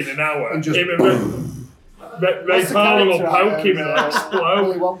bubbly in an hour. And just- Him and Ray Parlour will poke him and it'll Willy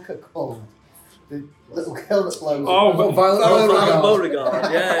explode. Wonka called. The little girl that blows Oh, up. Violet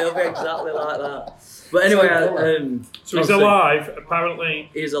Beauregard. Yeah, it'll be exactly like that. But anyway, So he's alive, apparently.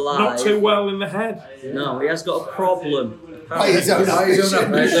 he's alive. Not too well in the head. No, he has got a problem. By his own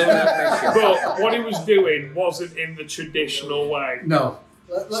admission. By his own admission. But what he was doing wasn't in the traditional way. No.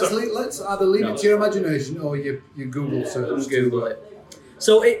 Let's either leave it to your imagination or your Google search. Google it.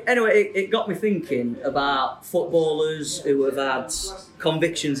 So it got me thinking about footballers who have had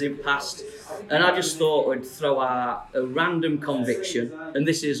convictions in past, and I just thought I'd throw out a random conviction, and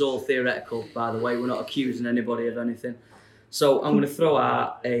this is all theoretical, by the way, we're not accusing anybody of anything. So I'm going to throw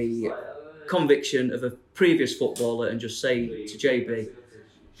out a conviction of a previous footballer and just say to JB,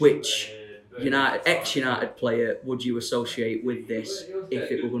 which ex-United player would you associate with this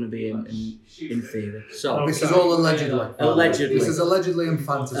if it were going to be in theory? So This is all allegedly. Allegedly. This is allegedly and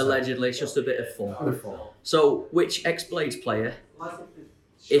fantasy. Allegedly, it's just a bit of fun. Wonderful. So, which ex-Blades player,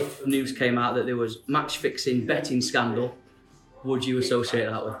 if news came out that there was match-fixing betting scandal, would you associate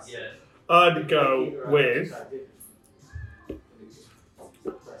that with? I'd go with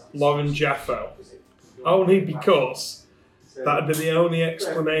Lauren Jaffo. Only because That'd be the only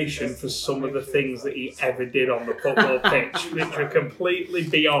explanation for some of the things that he ever did on the football pitch, which were completely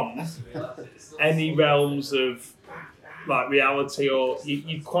beyond any realms of like reality, or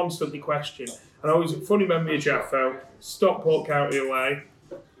you constantly question. And I always a funny memory of Jaffo, Stockport County away,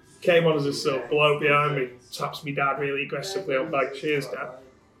 came on as a sub, bloke behind me, taps me dad really aggressively on back, cheers dad.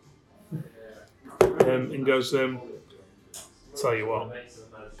 And goes, tell you what,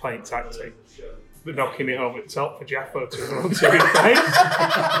 playing tactic, but knocking it over the top for Jaffo to run to his face.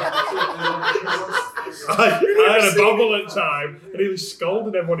 I had a bubble at the time, and he was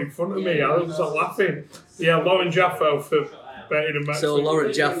scolding everyone in front of me. I was like laughing. Yeah, Lauren Jaffo for betting a match. So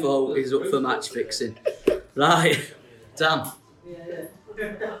Lauren Jaffo is up for match fixing. Right, Dan.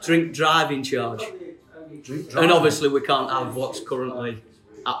 Drink driving charge. And obviously we can't have what's currently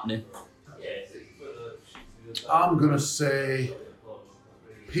happening. I'm going to say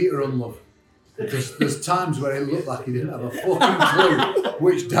Peter Unlove. Because there's times where it looked like he didn't have a fucking clue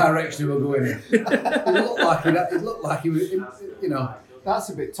which direction we were going in. It looked like he was, you know. That's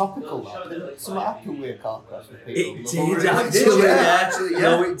a bit topical, though. Didn't something happen with a car crash with people? It did, actually. Actually, yeah.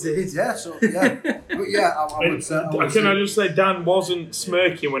 No, it did. Yeah, so, yeah. But yeah, I would say... Can I just say, Dan wasn't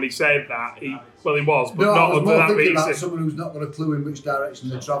smirking when he said that. He was, but no, not I was for more that thinking reason. about someone who's not got a clue in which direction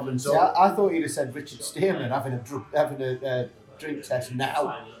they're travelling. So Yeah, I thought he'd have said Richard Stearman having a drink test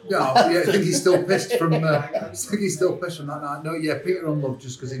now. no, yeah, I think he's still pissed from. I think he's still pissed from that night. No, yeah, Peter Unlove,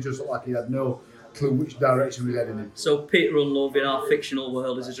 just because he just looked like he had no clue which direction we were heading in. So Peter Unlove in our fictional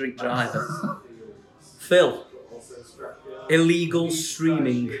world is a drink driver. Phil. Illegal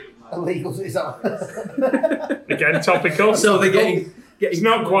streaming. Illegal, is that? Again, topical. So they're getting It's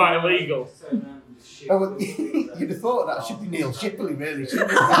not quite illegal. Oh, well, you'd have thought that should be Neil Shipley, really,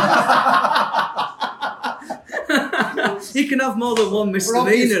 shouldn't it? You can have more than one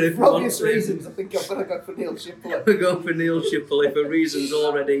misdemeanor if you for want obvious to. reasons, I think I'm going to go for Neil Shipley. We go for Neil Shipley for reasons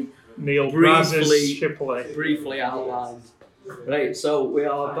already Neil briefly Shipley. outlined. Right, so we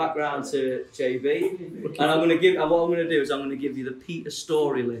are back round to JB, and what I'm going to do is I'm going to give you the Peter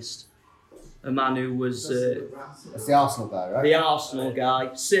Story list. A man who was That's the Arsenal guy, right? the Arsenal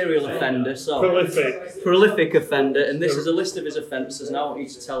guy, serial offender, Prolific. offender, and this is a list of his offences, and I want you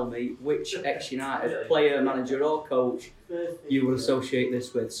to tell me which ex-United player, manager or coach you would associate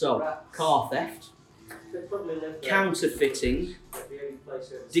this with. So, car theft, counterfeiting,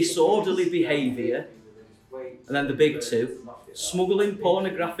 disorderly behaviour, and then the big two, smuggling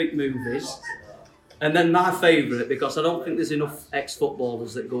pornographic movies, and then my favourite, because I don't think there's enough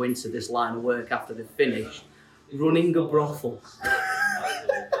ex-footballers that go into this line of work after they've finished, running a brothel.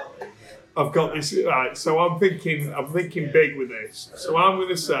 I've got this right, so I'm thinking big with this. So I'm going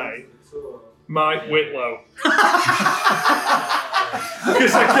to say Mike Whitlow, because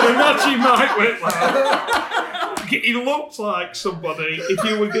I can imagine Mike Whitlow. He looked like somebody if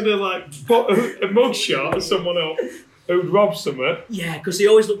you were going to like put a mugshot of someone up who'd robbed something. Yeah, because he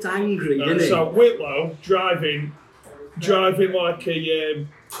always looked angry, didn't he? So Whitlow driving like a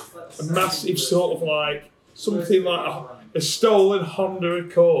massive sort of like something like a stolen Honda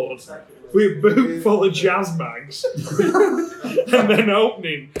Accord with a boot full of jazz mags, and then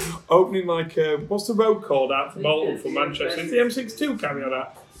opening like what's the road called out from Bolton from Manchester? Is the M62 carry on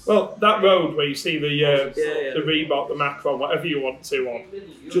that? Well, that road where you see the Reebok, the Macron, whatever you want to on.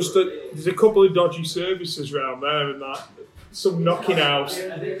 There's a couple of dodgy services around there and that. Some knocking house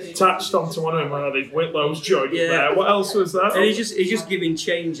attached onto one of them. One of these Whitlow's joint there. What else was that? And he's just giving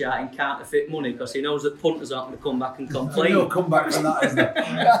change out in counterfeit money because he knows that punters aren't going to come back and complain. No comeback from that, isn't there?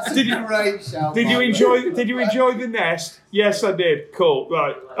 That's a great shout. Did you enjoy the nest? Yes, I did. Cool.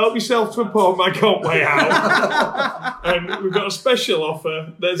 Right. Help yourself to a pub. I can't way out. And we've got a special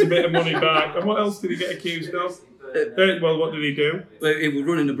offer. There's a bit of money back. And what else did he get accused of? Well, what did he do? He was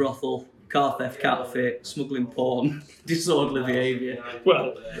running a brothel, car theft, counterfeit, smuggling porn, disorderly behaviour.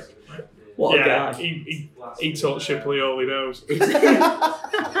 Well, what a guy. He taught Shipley all he knows.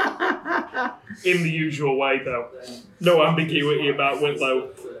 In the usual way, though. No ambiguity about Whitlow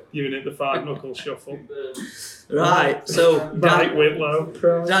giving it the 5-knuckle shuffle. Right, so Mike Whitlow.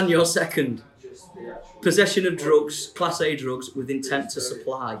 Dan, you're second. Possession of drugs, Class A drugs, with intent to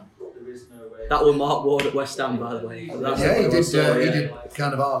supply. That was Mark Ward at West Ham, by the way. He did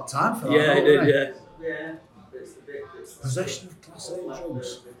kind of hard time for that. Yeah, he did, yeah. Possession of Class A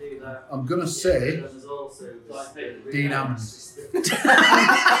drugs. I'm going to say Dean Hammond. It's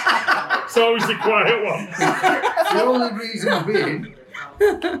always the quiet one. The only reason being,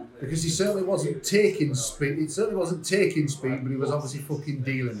 because he certainly wasn't taking speed. It certainly wasn't taking speed, but he was obviously fucking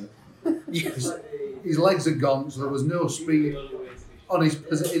dealing it. His legs are gone, so there was no speed in his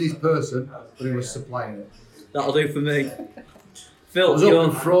person, but he was supplying it. That'll do for me. I Phil, was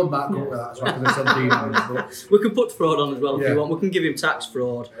hoping fraud might come with that, so I could have said demons, but we can put fraud on as well if Yeah. you want. We can give him tax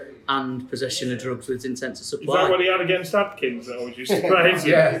fraud and possession of drugs with intent to Is that supply. what he had against Adkins? That was just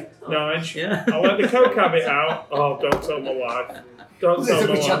crazy. Yeah. Nige. Yeah. I let the coke habit out. Oh, don't tell my wife. Don't There's tell a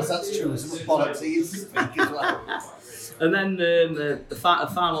my good chance wife. that's true. Some bollocks he used to speak as well. And then a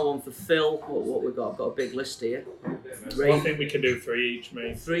final one for Phil. What we got? I've got a big list here. I Rape, think we can do 3 each,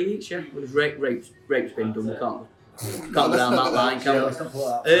 mate. 3 each, yeah. Well, rape's been done. We can't go down that line, can yeah, we? let's not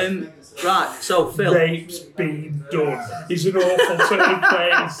put that. Right. So Phil, Rape's been done. He's an awful turn of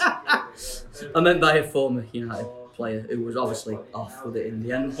phrase. I meant by a former United player who was obviously off with it in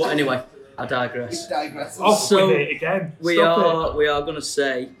the end. But anyway, I digress. Digressing. Off So, with it again. We Stop are going to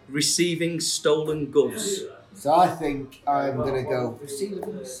say receiving stolen goods. So I think I'm going to go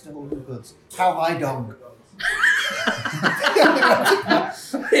receiving stolen goods. How high dong?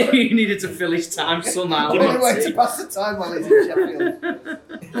 He needed to fill his time somehow. The only way to pass the time while he's in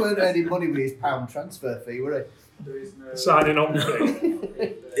Sheffield. He weren't earning money with his pound transfer fee, were it. Signing on thing.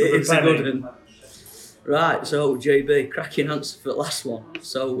 It's a good one. Right, so JB, cracking answer for the last one.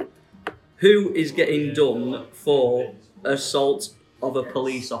 So, who is getting done for assault of a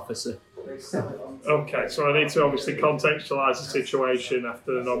police officer? Okay, so I need to obviously contextualise the situation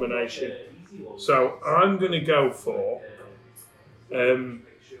after the nomination. So I'm going to go for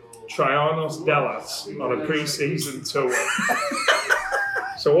Trianos Dellas on a pre-season tour.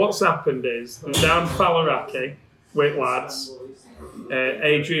 So what's happened is they're down Falaraki with lads.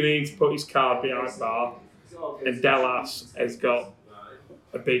 Adrian needs to put his card behind bar, and Dellas has got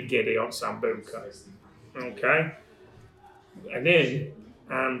a big giddy on Sambuca. Okay,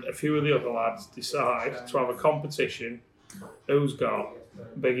 and a few of the other lads decide to have a competition. Who's got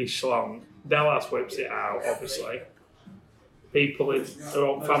biggest schlong? Dellas whips it out, obviously. People are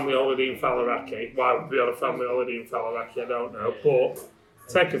on family holiday in Falaraki. Why would we on a family holiday in Falaraki? I don't know. But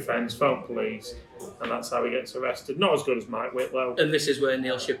take offence, phone police, and that's how he gets arrested. Not as good as Mike Whitlow. And this is where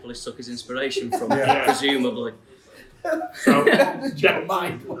Neil Shipperley took his inspiration from, Yeah. presumably. So, Your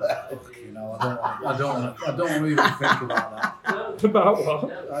mind work. You know, I don't want to even think about that. about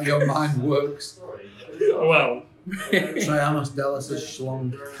what? How your mind works. Well, Trianos Dellas'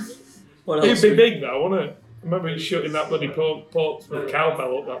 schlong. What it'd else? be big though, wouldn't it? I remember it shutting that bloody Portsmouth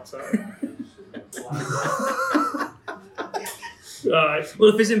cowbell up that time. Right.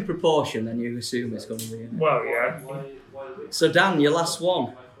 Well, if it's in proportion, then you assume it's going to be. Well, yeah. So, Dan, your last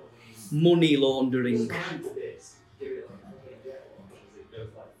one. Money laundering.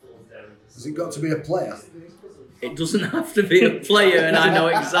 Has it got to be a player? It doesn't have to be a player, and I know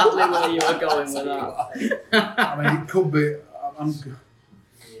exactly where you are going with that. I mean, it could be.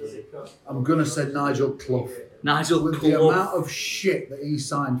 I'm going to say Nigel Clough. Nigel With the Clough. amount of shit that he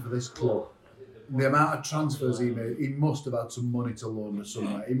signed for this club, the amount of transfers he made, he must have had some money to launder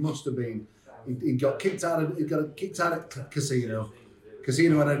somewhere. He must have been. He got kicked out of. He got kicked out at Casino.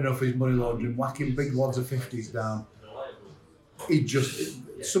 Casino had enough of his money laundering, whacking big wads of 50s down. He just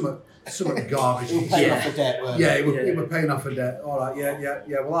some garbage. He'll pay off a debt, weren't Yeah, he was paying off a debt. All right, yeah,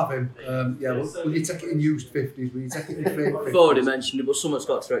 we'll have him. Will you take it in used 50s? Will you take it in fake 50s? I've already mentioned it, but someone's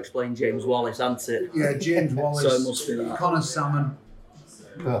got to explain James Wallace, hasn't it? Yeah, James Wallace. So it must be that. Connor Salmon.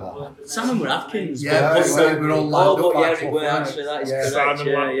 Simon were Atkins. Yeah, but- we're all lined Oh, up but like yeah, we were Clough, actually. That is yeah. correct. Simon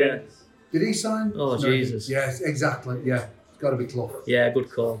Yeah, yeah. Lampkin. Did he sign? Oh, Jesus. Yes, exactly. Yeah, it's got to be Clough. Yeah,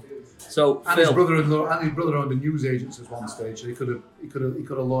 good call. So, And his Phil, brother owned a news agency at one stage, so he could have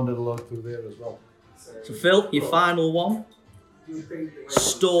laundered a load through there as well. so Phil, your final one.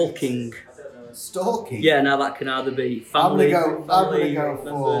 Stalking. Stalking? Yeah, now that can either be I'm family. going to family go members.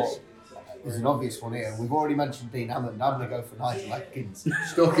 for. There's an obvious one here. We've already mentioned Dean Hammond. I'm going to go for Nigel Atkins.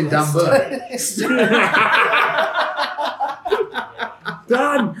 Stalking Dan Burn.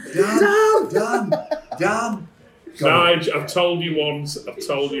 Dan. Nige, I've told you once, I've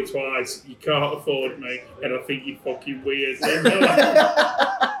told you twice, you can't afford me, and I think you're fucking weird. But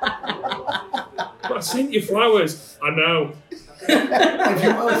I sent you flowers, I know.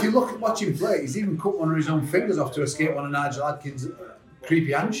 If you look at watch him play, he's even cut one of his own fingers off to escape one of Nigel Atkins'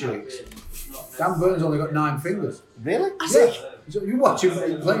 creepy handshakes. Dan Burns only got 9 fingers. Really? Yeah. So you watch him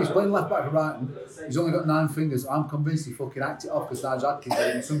play, he's playing left back for Brighton. He's only got 9 fingers. I'm convinced he fucking acted it off because Nigel Atkins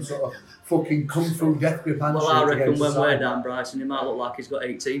gave him some sort of fucking kung fu death grip handshake. Well, I reckon against when the we're side. down Bryson, he might look like he's got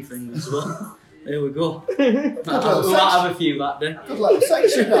 18 fingers as well. There we go. We might have a few that day. Good luck.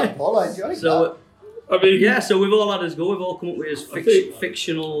 Section that, Paul. I enjoyed So, I mean, yeah, so we've all had us go. We've all come up with his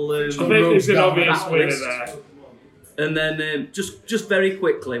fictional. I think there's an obvious that winner list. there. And then just very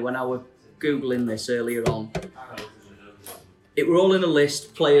quickly, when I was Googling this earlier on, it were all in a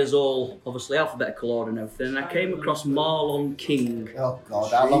list, players all obviously alphabetical order and everything, and I came across Marlon King. Oh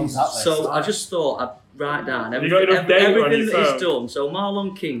God, how long's that list? So I just thought I'd write down You got enough data on everything your that phone? he's done. So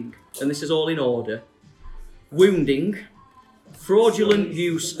Marlon King, and this is all in order: wounding, fraudulent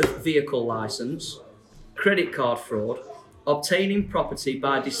use of vehicle licence, credit card fraud, obtaining property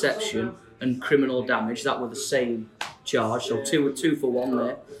by deception, and criminal damage. That were the same charge, so two for one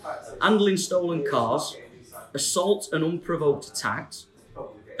there. Handling stolen cars, assault and unprovoked attack,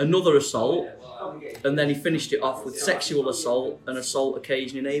 another assault, and then he finished it off with sexual assault and assault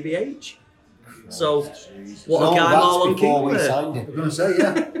occasioning ABH. So, what a guy Marlon King we was. signed I'm him. going to say,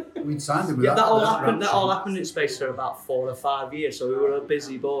 yeah, we'd signed him with Yeah, that all happened. ransom. That all happened in space for about 4 or 5 years. So we were a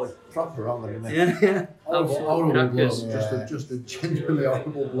busy boy. Proper honour, isn't it? Yeah. Horrible blow. Crackers. Just a genuinely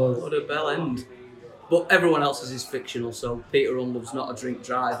horrible blow. What a bell end. But everyone else's is fictional. So Peter Unlove's not a drink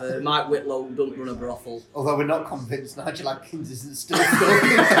driver. Mike Whitlow doesn't run a brothel. Although we're not convinced Nigel Atkins isn't still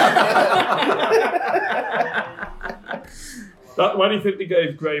talking. Why do you think they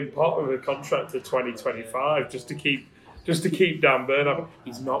gave Graham Potter a contract to 2025 just to keep Dan Burn up?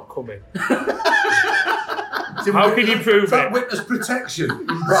 He's not coming. How can you prove that it? witness protection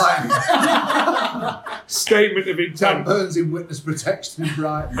in Brighton. Statement of Dan intent. Burns in witness protection in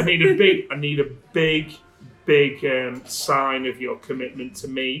Brighton. I need a big sign of your commitment to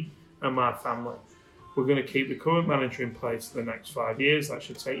me and my family. We're going to keep the current manager in place for the next 5 years. That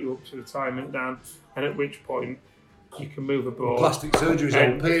should take you up to retirement, Dan. And at which point you can move abroad. Plastic surgery's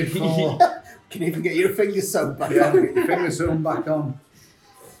all paid for. Can even get your fingers sewn back Yeah, on. get your fingers sewn back on.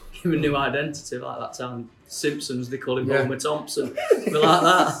 Give him a new identity like that time. Simpsons, they call him Yeah. Homer Thompson. We're like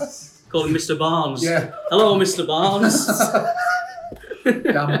that. Call him Mr. Barnes. Yeah. Hello, Mr. Barnes.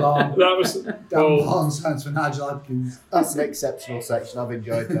 Dan Barnes. That was Dan well, Barnes stands for Nigel Adkins. That's an exceptional section. I've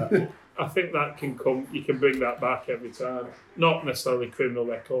enjoyed that. I think that can come. You can bring that back every time. Not necessarily criminal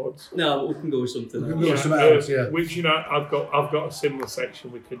records. No, we can go with something else. Yeah. Something else, yeah. Which I've got a similar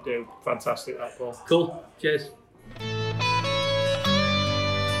section we could do. Fantastic that Paul. Cool. Cheers.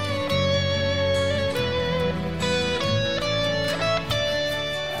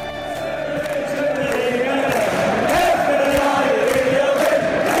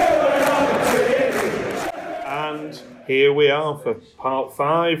 And here we are for part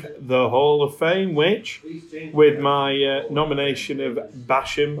 5, the Hall of Fame, which, with my nomination of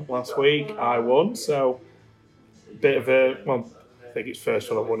Basham last week, I won. So, bit of a, well, I think it's first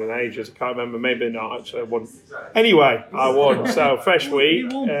one I've won in ages. I can't remember, maybe not actually. I won. Anyway, I won. So, fresh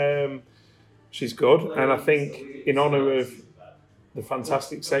week. She's good. And I think in honour of the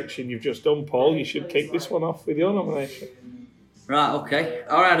fantastic section you've just done, Paul, you should kick this one off with your nomination. Right, okay.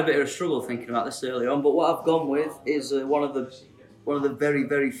 I had a bit of a struggle thinking about this earlier on, but what I've gone with is one of the very,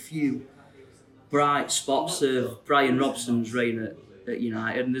 very few bright spots of Brian Robson's reign at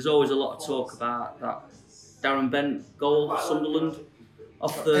United, and there's always a lot of talk about that Darren Bent goal, Sunderland,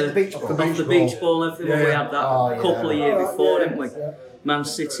 off the beach ball, everything. Yeah. We had that couple of years before, didn't we? Man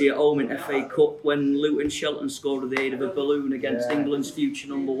City at home in FA Cup when Luton Shelton scored with the aid of a balloon against England's future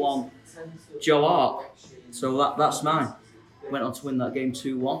number 1, Joe Hart. So that's mine. Went on to win that game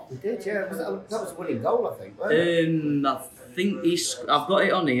 2-1. We did, yeah. That was a winning goal, I think, wasn't it? I think I've got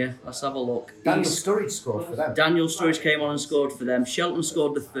it on here. Let's have a look. Daniel Sturridge scored for them. Daniel Sturridge came on and scored for them. Shelton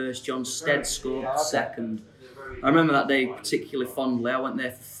scored the first. John Stead scored the second. I remember that day particularly fondly. I went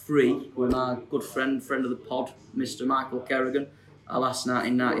there for free with my good friend of the pod, Mr. Michael Kerrigan, last night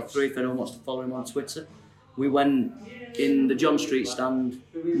in '93. If anyone wants to follow him on Twitter, we went in the John Street stand,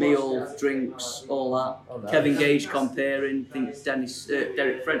 meal, drinks, all that. Oh, nice. Kevin Gage comparing. I think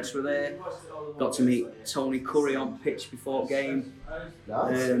Derek French were there. Got to meet Tony Curry on pitch before game.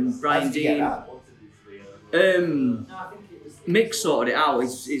 Nice. Brian How'd you get Dean. that? Mick sorted it out.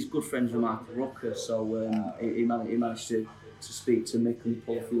 He's good friends with Michael Rucker, so he managed to speak to Mick and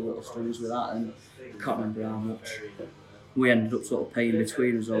pull a few little strings with that, and I can't remember how much. We ended up sort of paying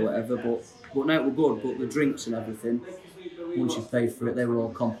between us or whatever, but no, it was good. But the drinks and everything, once you paid for it, they were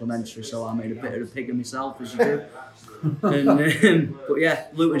all complimentary, so I made a bit of a pig of myself, as you do. But yeah,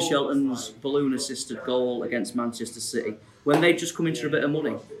 Luton Shelton's balloon-assisted goal against Manchester City, when they'd just come into a bit of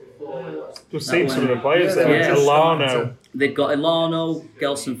money. Just seen some of the players there. Yeah. Elano. They'd got Elano,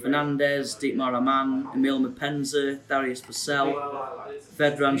 Gelson Fernandez, Dietmar Aman, Emil Mapenza, Darius Vassell,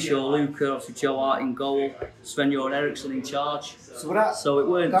 Vedran Shaw-Luka, obviously Joe Hart in goal, Sven-Göran Eriksson in charge. So it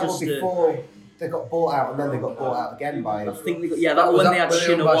weren't that just was before they got bought out, and then they got bought out again by. I think they got, that was when they had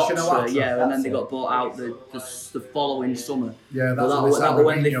Shinawatra, and then they got bought out the following summer. Yeah, that was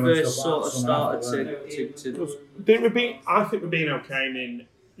when they first sort of started to I think Rubino came in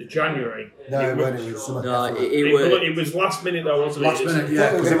January. No, it was summer. No, definitely. It was last minute though, wasn't Last it? minute, Yeah, yeah.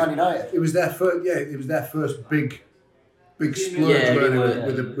 it was 'cause at Man United. It was their first. Yeah, it was their first big splurge, Yeah, weren't they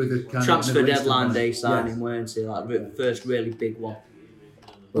it, were. with the kind transfer of Middle Eastern deadline ones. day signing, weren't it? Like first really big one.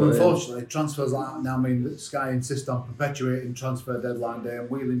 But unfortunately, transfers like that now mean that Sky insist on perpetuating transfer deadline day and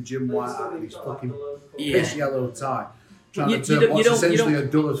wheeling Jim White out in his fucking piss yellow tie. Trying You- to turn you don't- what's you don't- essentially you a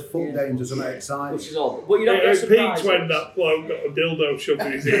dull as fuck day into something exciting. Which is odd. But you don't get It surprised. peaked when that bloke got a dildo shoved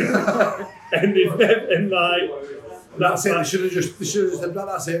in his ear. and like, That's it. They should have just said,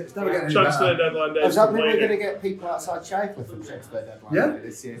 that's it. It's never getting any transfer better. deadline day. Does that mean we're going to get people outside Sheffield from transfer deadline Yeah. day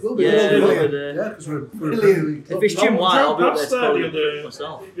this year? We'll be Yeah, there. we'll be there. Yeah, because we're Brilliant. If it's Jim White, I'll be up there to Drove probably past there the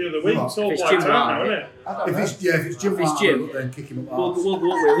myself. The other week, it's all If it's blacked Jim out White, now, isn't it? I don't If know. it's Jim, If it's White, Jim, then kick him up. We'll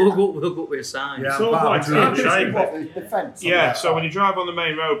arse. go up with a sign. Yeah. It's all I'm blacked part of out, it. shame. The fence. on Yeah, that so when side. you drive on the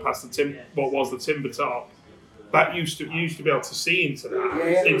main road past what was the timber top, that used to be able to see into that,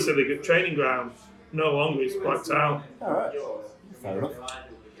 Yeah. into the training ground. No longer, it's blacked out. All right. Fair enough.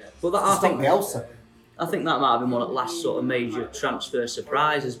 But that, Stop the Elsa. I think that might have been one of the last sort of major transfer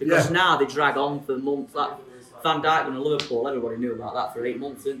surprises because Yeah. now they drag on for months. That Van Dijk going to Liverpool, everybody knew about that for 8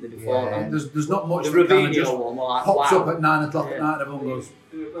 months, didn't they? Before Yeah. that. There's not much The that kind of Robinho just one, we're like, pops wow. up at 9 o'clock at night and everyone goes,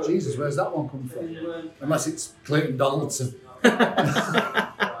 Jesus, where's that one come from? Unless it's Clayton Donaldson.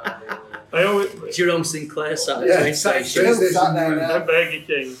 I always, Jerome Sinclair sat at the Yeah, train sat at station. train Still sat there station. now. and Burger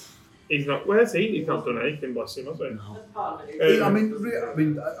King, he's not. Where's he? He's not done anything, bless him, has he? I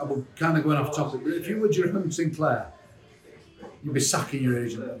mean, I will kind of going off topic, but if you were Jerome Sinclair, you'd be sacking your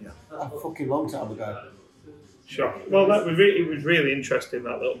agent, wouldn't you? A fucking long time ago. Shock. Well, that was it was really interesting,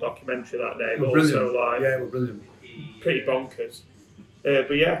 that little documentary that day, but also like Yeah, it was brilliant. pretty bonkers.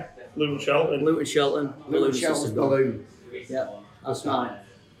 But yeah, Luton Shelton. Luton Shelton. the Luton Luton Shelton's sisters. balloon. Yeah, that's mine.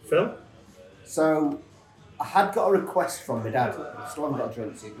 Phil? So, I had got a request from my dad. I still haven't got a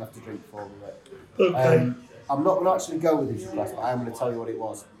drink, so you can have to drink before we wait. Okay. I'm not going to actually go with his request, but I am going to tell you what it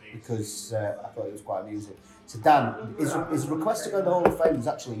was because I thought it was quite amusing. So, Dan, his request to go to the Hall of Fame was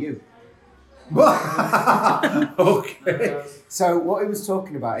actually you. Okay. So, what he was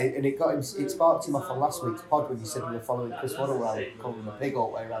talking about, and it sparked him off on last week's pod when you said you were following Chris Waddle around, calling him a pig all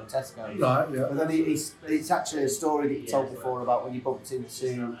the way around Tesco. Right, yeah. But then it's actually a story that you told before about when you bumped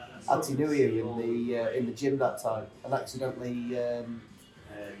into Antti Nuiu in the gym that time and accidentally.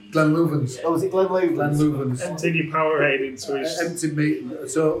 Glenn Louvens. Oh, was it Glenn Louvens? Glenn Louvens. Emptied your Powerade into his. Empty meeting.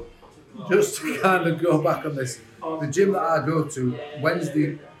 So, just to kind of go back on this, the gym that I go to,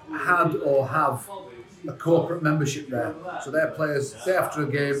 Wednesday had or have a corporate membership there. So their players, day after a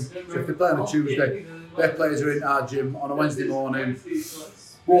game, so if they play on a Tuesday, their players are in our gym on a Wednesday morning,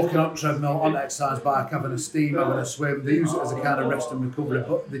 walking on treadmill, on the exercise bike, having a steam, having a swim. They use it as a kind of rest and recovery,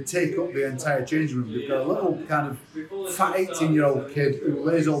 but they take up the entire changing room. They've got a little kind of fat 18-year-old kid who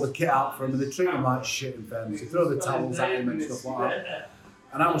lays all the kit out for him, and they treat him like shit in fairness. They throw the towels at him and stuff like that.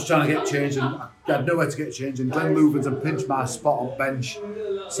 And I was trying to get changed, and I had nowhere to get changed. And Glenn Louvens had pinched my spot on bench.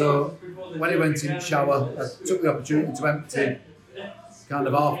 So when he went in the shower, I took the opportunity to empty kind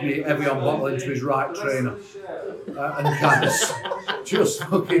of half me Evian bottle into his right trainer, and kind of just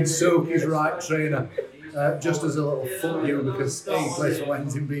fucking soak his right trainer. Just as a little fuck you because he plays for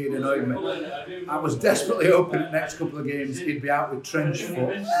Wednesday being annoyed me. I was desperately hoping the next couple of games he'd be out with trench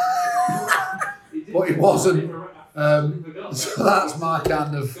foot, but he wasn't. So that's my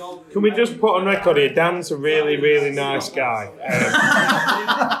kind of. Can we just put on record here? Dan's a really, really nice guy.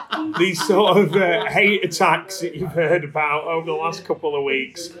 These sort of hate attacks that you've heard about over the last couple of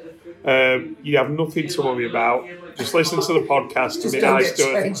weeks, you have nothing to worry about. Just listen to the podcast and be nice to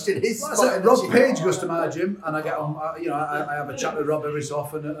him. Rob Page goes to my gym, and I get on. I have a chat with Rob every so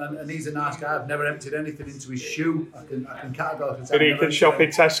often, and he's a nice guy. I've never emptied anything into his shoe. I can categorically say. But he can shop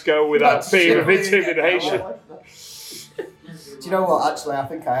in Tesco without fear of intimidation. Do you know what? Actually, I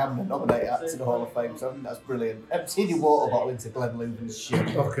think I am nominated to the Hall of Fame, so I think that's brilliant. Emptying your water bottle into Glenn Louvens'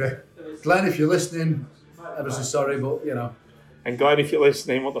 shit. Okay, Glenn, if you're listening, ever so sorry, but you know. And Glenn, if you're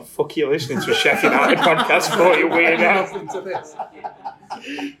listening, what the fuck are you listening to a Sheffield United podcast for, you weirdo? Listening to this.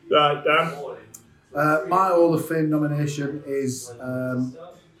 Right, Dan. My Hall of Fame nomination is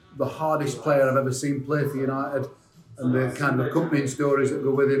the hardest player I've ever seen play for United, and the kind of accompanying stories that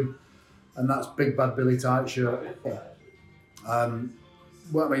go with him, and that's Big Bad Billy Tightshirt.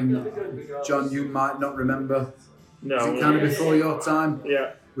 Well, I mean, John, you might not remember. No. Was it kind of before your time?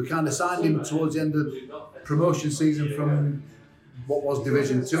 Yeah. We kind of signed him towards the end of promotion season from what was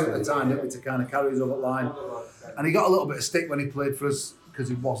Division 2 at the time, didn't we, to kind of carry us over the line. And he got a little bit of stick when he played for us because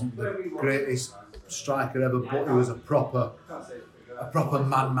he wasn't the greatest striker ever, but he was a proper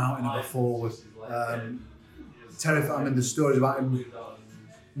man mountain of a forward. Terrifying. I mean, the stories about him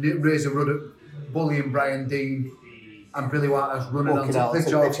raise a rudder, bullying Brian Dean and Billy Whitehouse running Walking onto out the pitch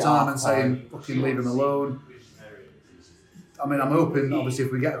to all pitch the at time half and saying, time. fucking leave him alone. I mean, I'm hoping, obviously,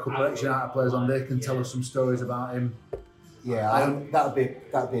 if we get a couple of ex-United players on, they can tell us some stories about him. Yeah, that'd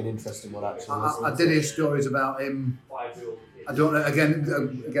be an interesting one actually. I did hear stories about him. I don't know. Again,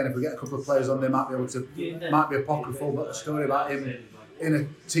 if we get a couple of players on, they might be able to. Might be apocryphal, but a story about him in a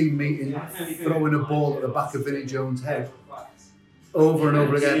team meeting throwing a ball at the back of Vinnie Jones' head over and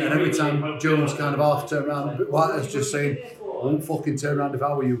over again, and every time Jones kind of half turned around, Whitehouse just saying, "I won't fucking turn around if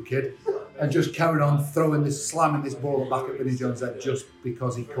I were you, kid," and just carrying on slamming this ball back at Vinnie Jones' head just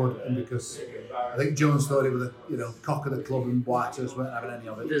because he could, and because I think Jones thought he was the cock of the club, and Whitehouse weren't having any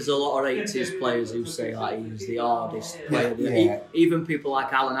of it. There's a lot of 80s players who say like he's the hardest player. Yeah. Even people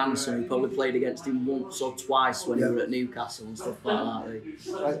like Alan Anderson, who probably played against him once or twice when he was at Newcastle and stuff like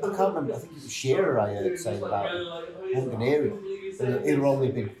that. I can't remember. I think it was Shearer I heard saying about Hungarian. He would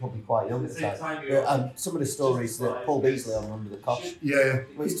only been probably quite young at the time. And some of the stories that Paul Beasley on Under the Cosh, Yeah.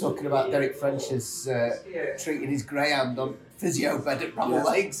 where he's talking about Derek French's treating his greyhound on physio bed at Bramall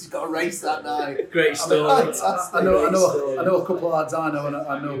Lakes. He's got a race that night. Great story. I know a couple of lads I know, and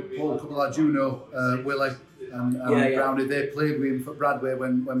I know Paul, a couple of lads you know, Willie and Brownie. They played with him for Bradway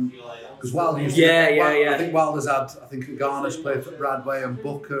when because Wilder used to. I think Wilder's had. I think Garner's played for Bradway and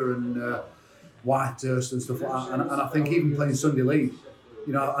Booker and Whitehurst and stuff like that. And I think even playing Sunday League,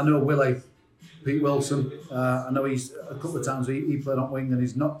 I know Willie. Pete Wilson, I know he's a couple of times he played on wing and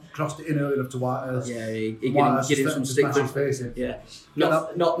he's not crossed it in early enough to Whitehurst. Yeah, he get him some stick. Yeah,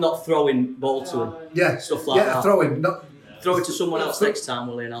 not throwing ball to him. Yeah, stuff like that. Yeah, throwing, throw it to someone else next time,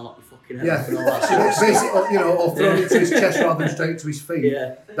 Willie, and I'll knock your fucking head off. And all that basically, or throw it to his chest rather than straight to his feet.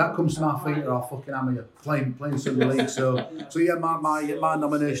 Yeah, that comes from our feet or our fucking hammer. You playing Sunday League. So yeah, my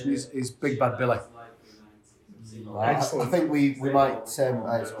nomination is Big Bad Billy. I think we might. It's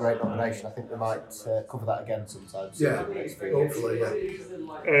a great nomination. I think we might cover that again sometime. Yeah, hopefully.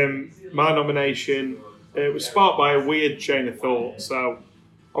 Yeah. My nomination was sparked by a weird chain of thought. So,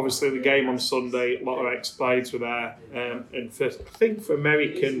 obviously, the game on Sunday, a lot of ex-players were there, and for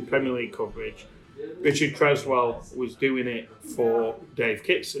American Premier League coverage, Richard Creswell was doing it for Dave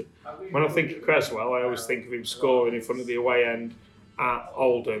Kitson. When I think of Creswell, I always think of him scoring in front of the away end at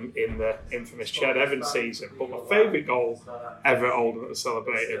Oldham in the infamous Ched Evans season. But my favourite goal ever at Oldham that was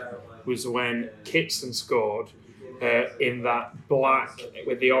celebrated was when Kitson scored in that black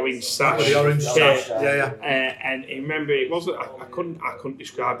with the orange sash. With the orange sash, yeah. And remember, it wasn't. I couldn't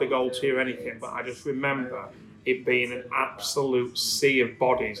describe the goal to you or anything, but I just remember it being an absolute sea of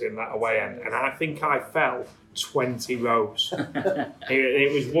bodies in that away end, and I think I fell 20 rows.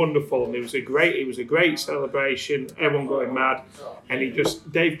 It was wonderful, and it was a great celebration. Everyone going mad, and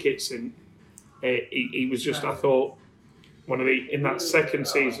Dave Kitson. He was just, I thought, in that second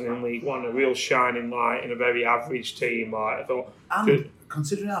season in League One, a real shining light in a very average team. Like I thought, and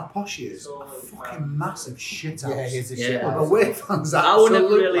considering how posh he is, a fucking massive shit house. Yeah, he's a shit house. Away fans, I was never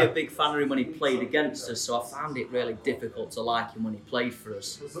really a big fan of him when he played against us, so I found it really difficult to like him when he played for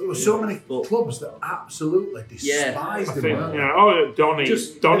us. But there were so many clubs that absolutely despised him.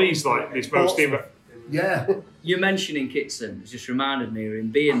 Donny's like his most favorite. Yeah. You mentioning Kitson just reminded me of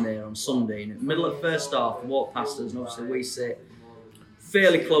him being there on Sunday. In the middle of the first half, he walked past us, and obviously we sit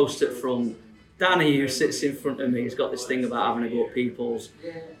fairly close to the front. Danny, who sits in front of me, has got this thing about having a go at people's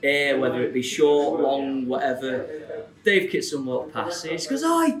hair, whether it be short, long, whatever. Dave Kitson walked past. He goes,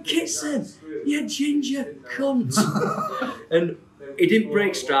 "Oi, Kitson, you ginger cunt!" And he didn't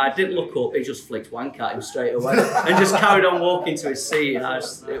break stride, didn't look up. He just flicked wank at him straight away and just carried on walking to his seat. And it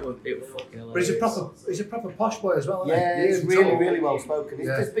was fucking hilarious. But he's a proper posh boy as well. Yeah, he's really well spoken.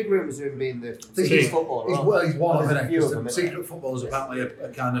 There's big rumours of him being the secret footballer. He's one of them. Secret football is apparently a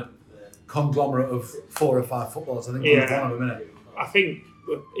kind of conglomerate of 4 or 5 footballers. I think he's one of them, isn't it? I think,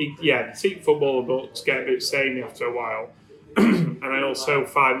 the secret footballer books get a bit samey after a while. And I also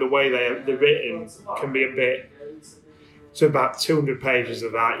find the way they're written can be a bit. So about 200 pages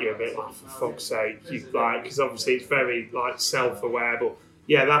of that, you're a bit like, for fuck's sake, because obviously it's very self-aware. But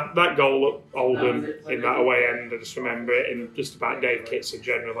yeah, that goal at Oldham in that away end, I just remember it, and just about Dave Kitson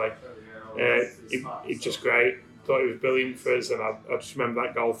generally, it's just great. Thought it was brilliant for us, and I just remember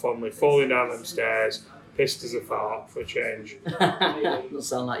that goal fondly. Falling down them stairs, pissed as a fart for a change. Doesn't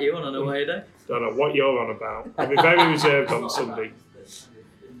sound like you on an away day. Don't know what you're on about. I'll be very reserved on Sunday.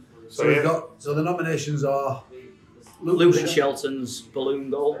 So the nominations are Luke Shelton's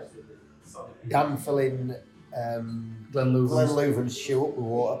balloon goal. Dan filling Glenn Louven's shoe up with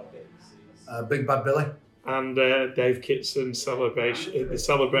water. Big Bad Billy. And Dave Kitson's celebration, the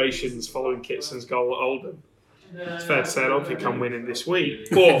celebrations following Kitson's goal at Oldham. it's fair to say I don't think I'm winning this week.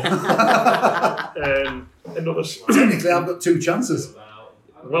 But another. Technically, I've got 2 chances.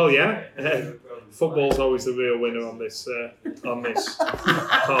 Well, yeah. Football's always the real winner on this pod.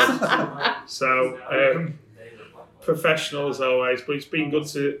 So professional as always, but it's been good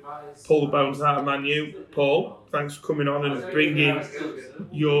to pull the bones out of Man U. Paul, thanks for coming on and bringing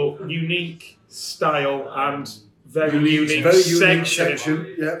your unique style and very unique section.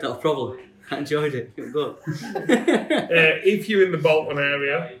 Yeah. Not a problem. I enjoyed it. It was good. If you're in the Bolton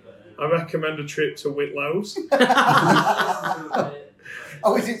area, I recommend a trip to Whitlow's.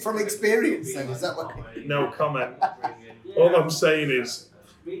 Oh, is it from experience then? Is that what? No comment. All I'm saying is,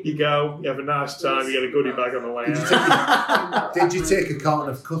 you go, you have a nice time, you get a goodie bag on the way out. Did you take a carton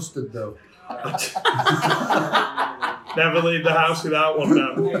of custard though? Never leave the house without one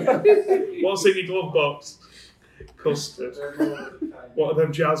now. What's in your glove box? Custard. What are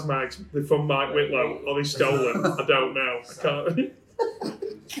them jazz mags? They're from Mike Whitlow. Or they stolen? I don't know. I can't.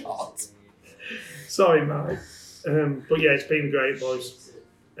 God. Sorry, Mike. But yeah, it's been great, boys.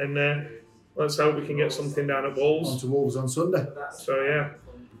 And let's hope we can get something down at Wolves. On to Wolves on Sunday. So yeah.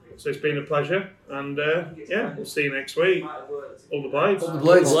 So it's been a pleasure. And yeah, we'll see you next week. All the Blades. On the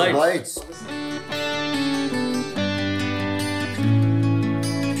Blades. Blades.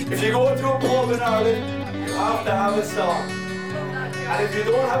 If you go to a pub in Ireland, you have to have a song. And if you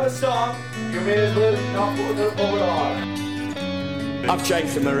don't have a song, you may as well not go to the pub at all. I've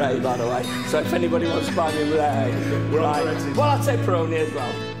changed to Murray, by the way. So if anybody wants to buy me Murray, right. Well, I'd say Peroni as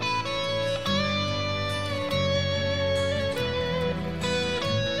well.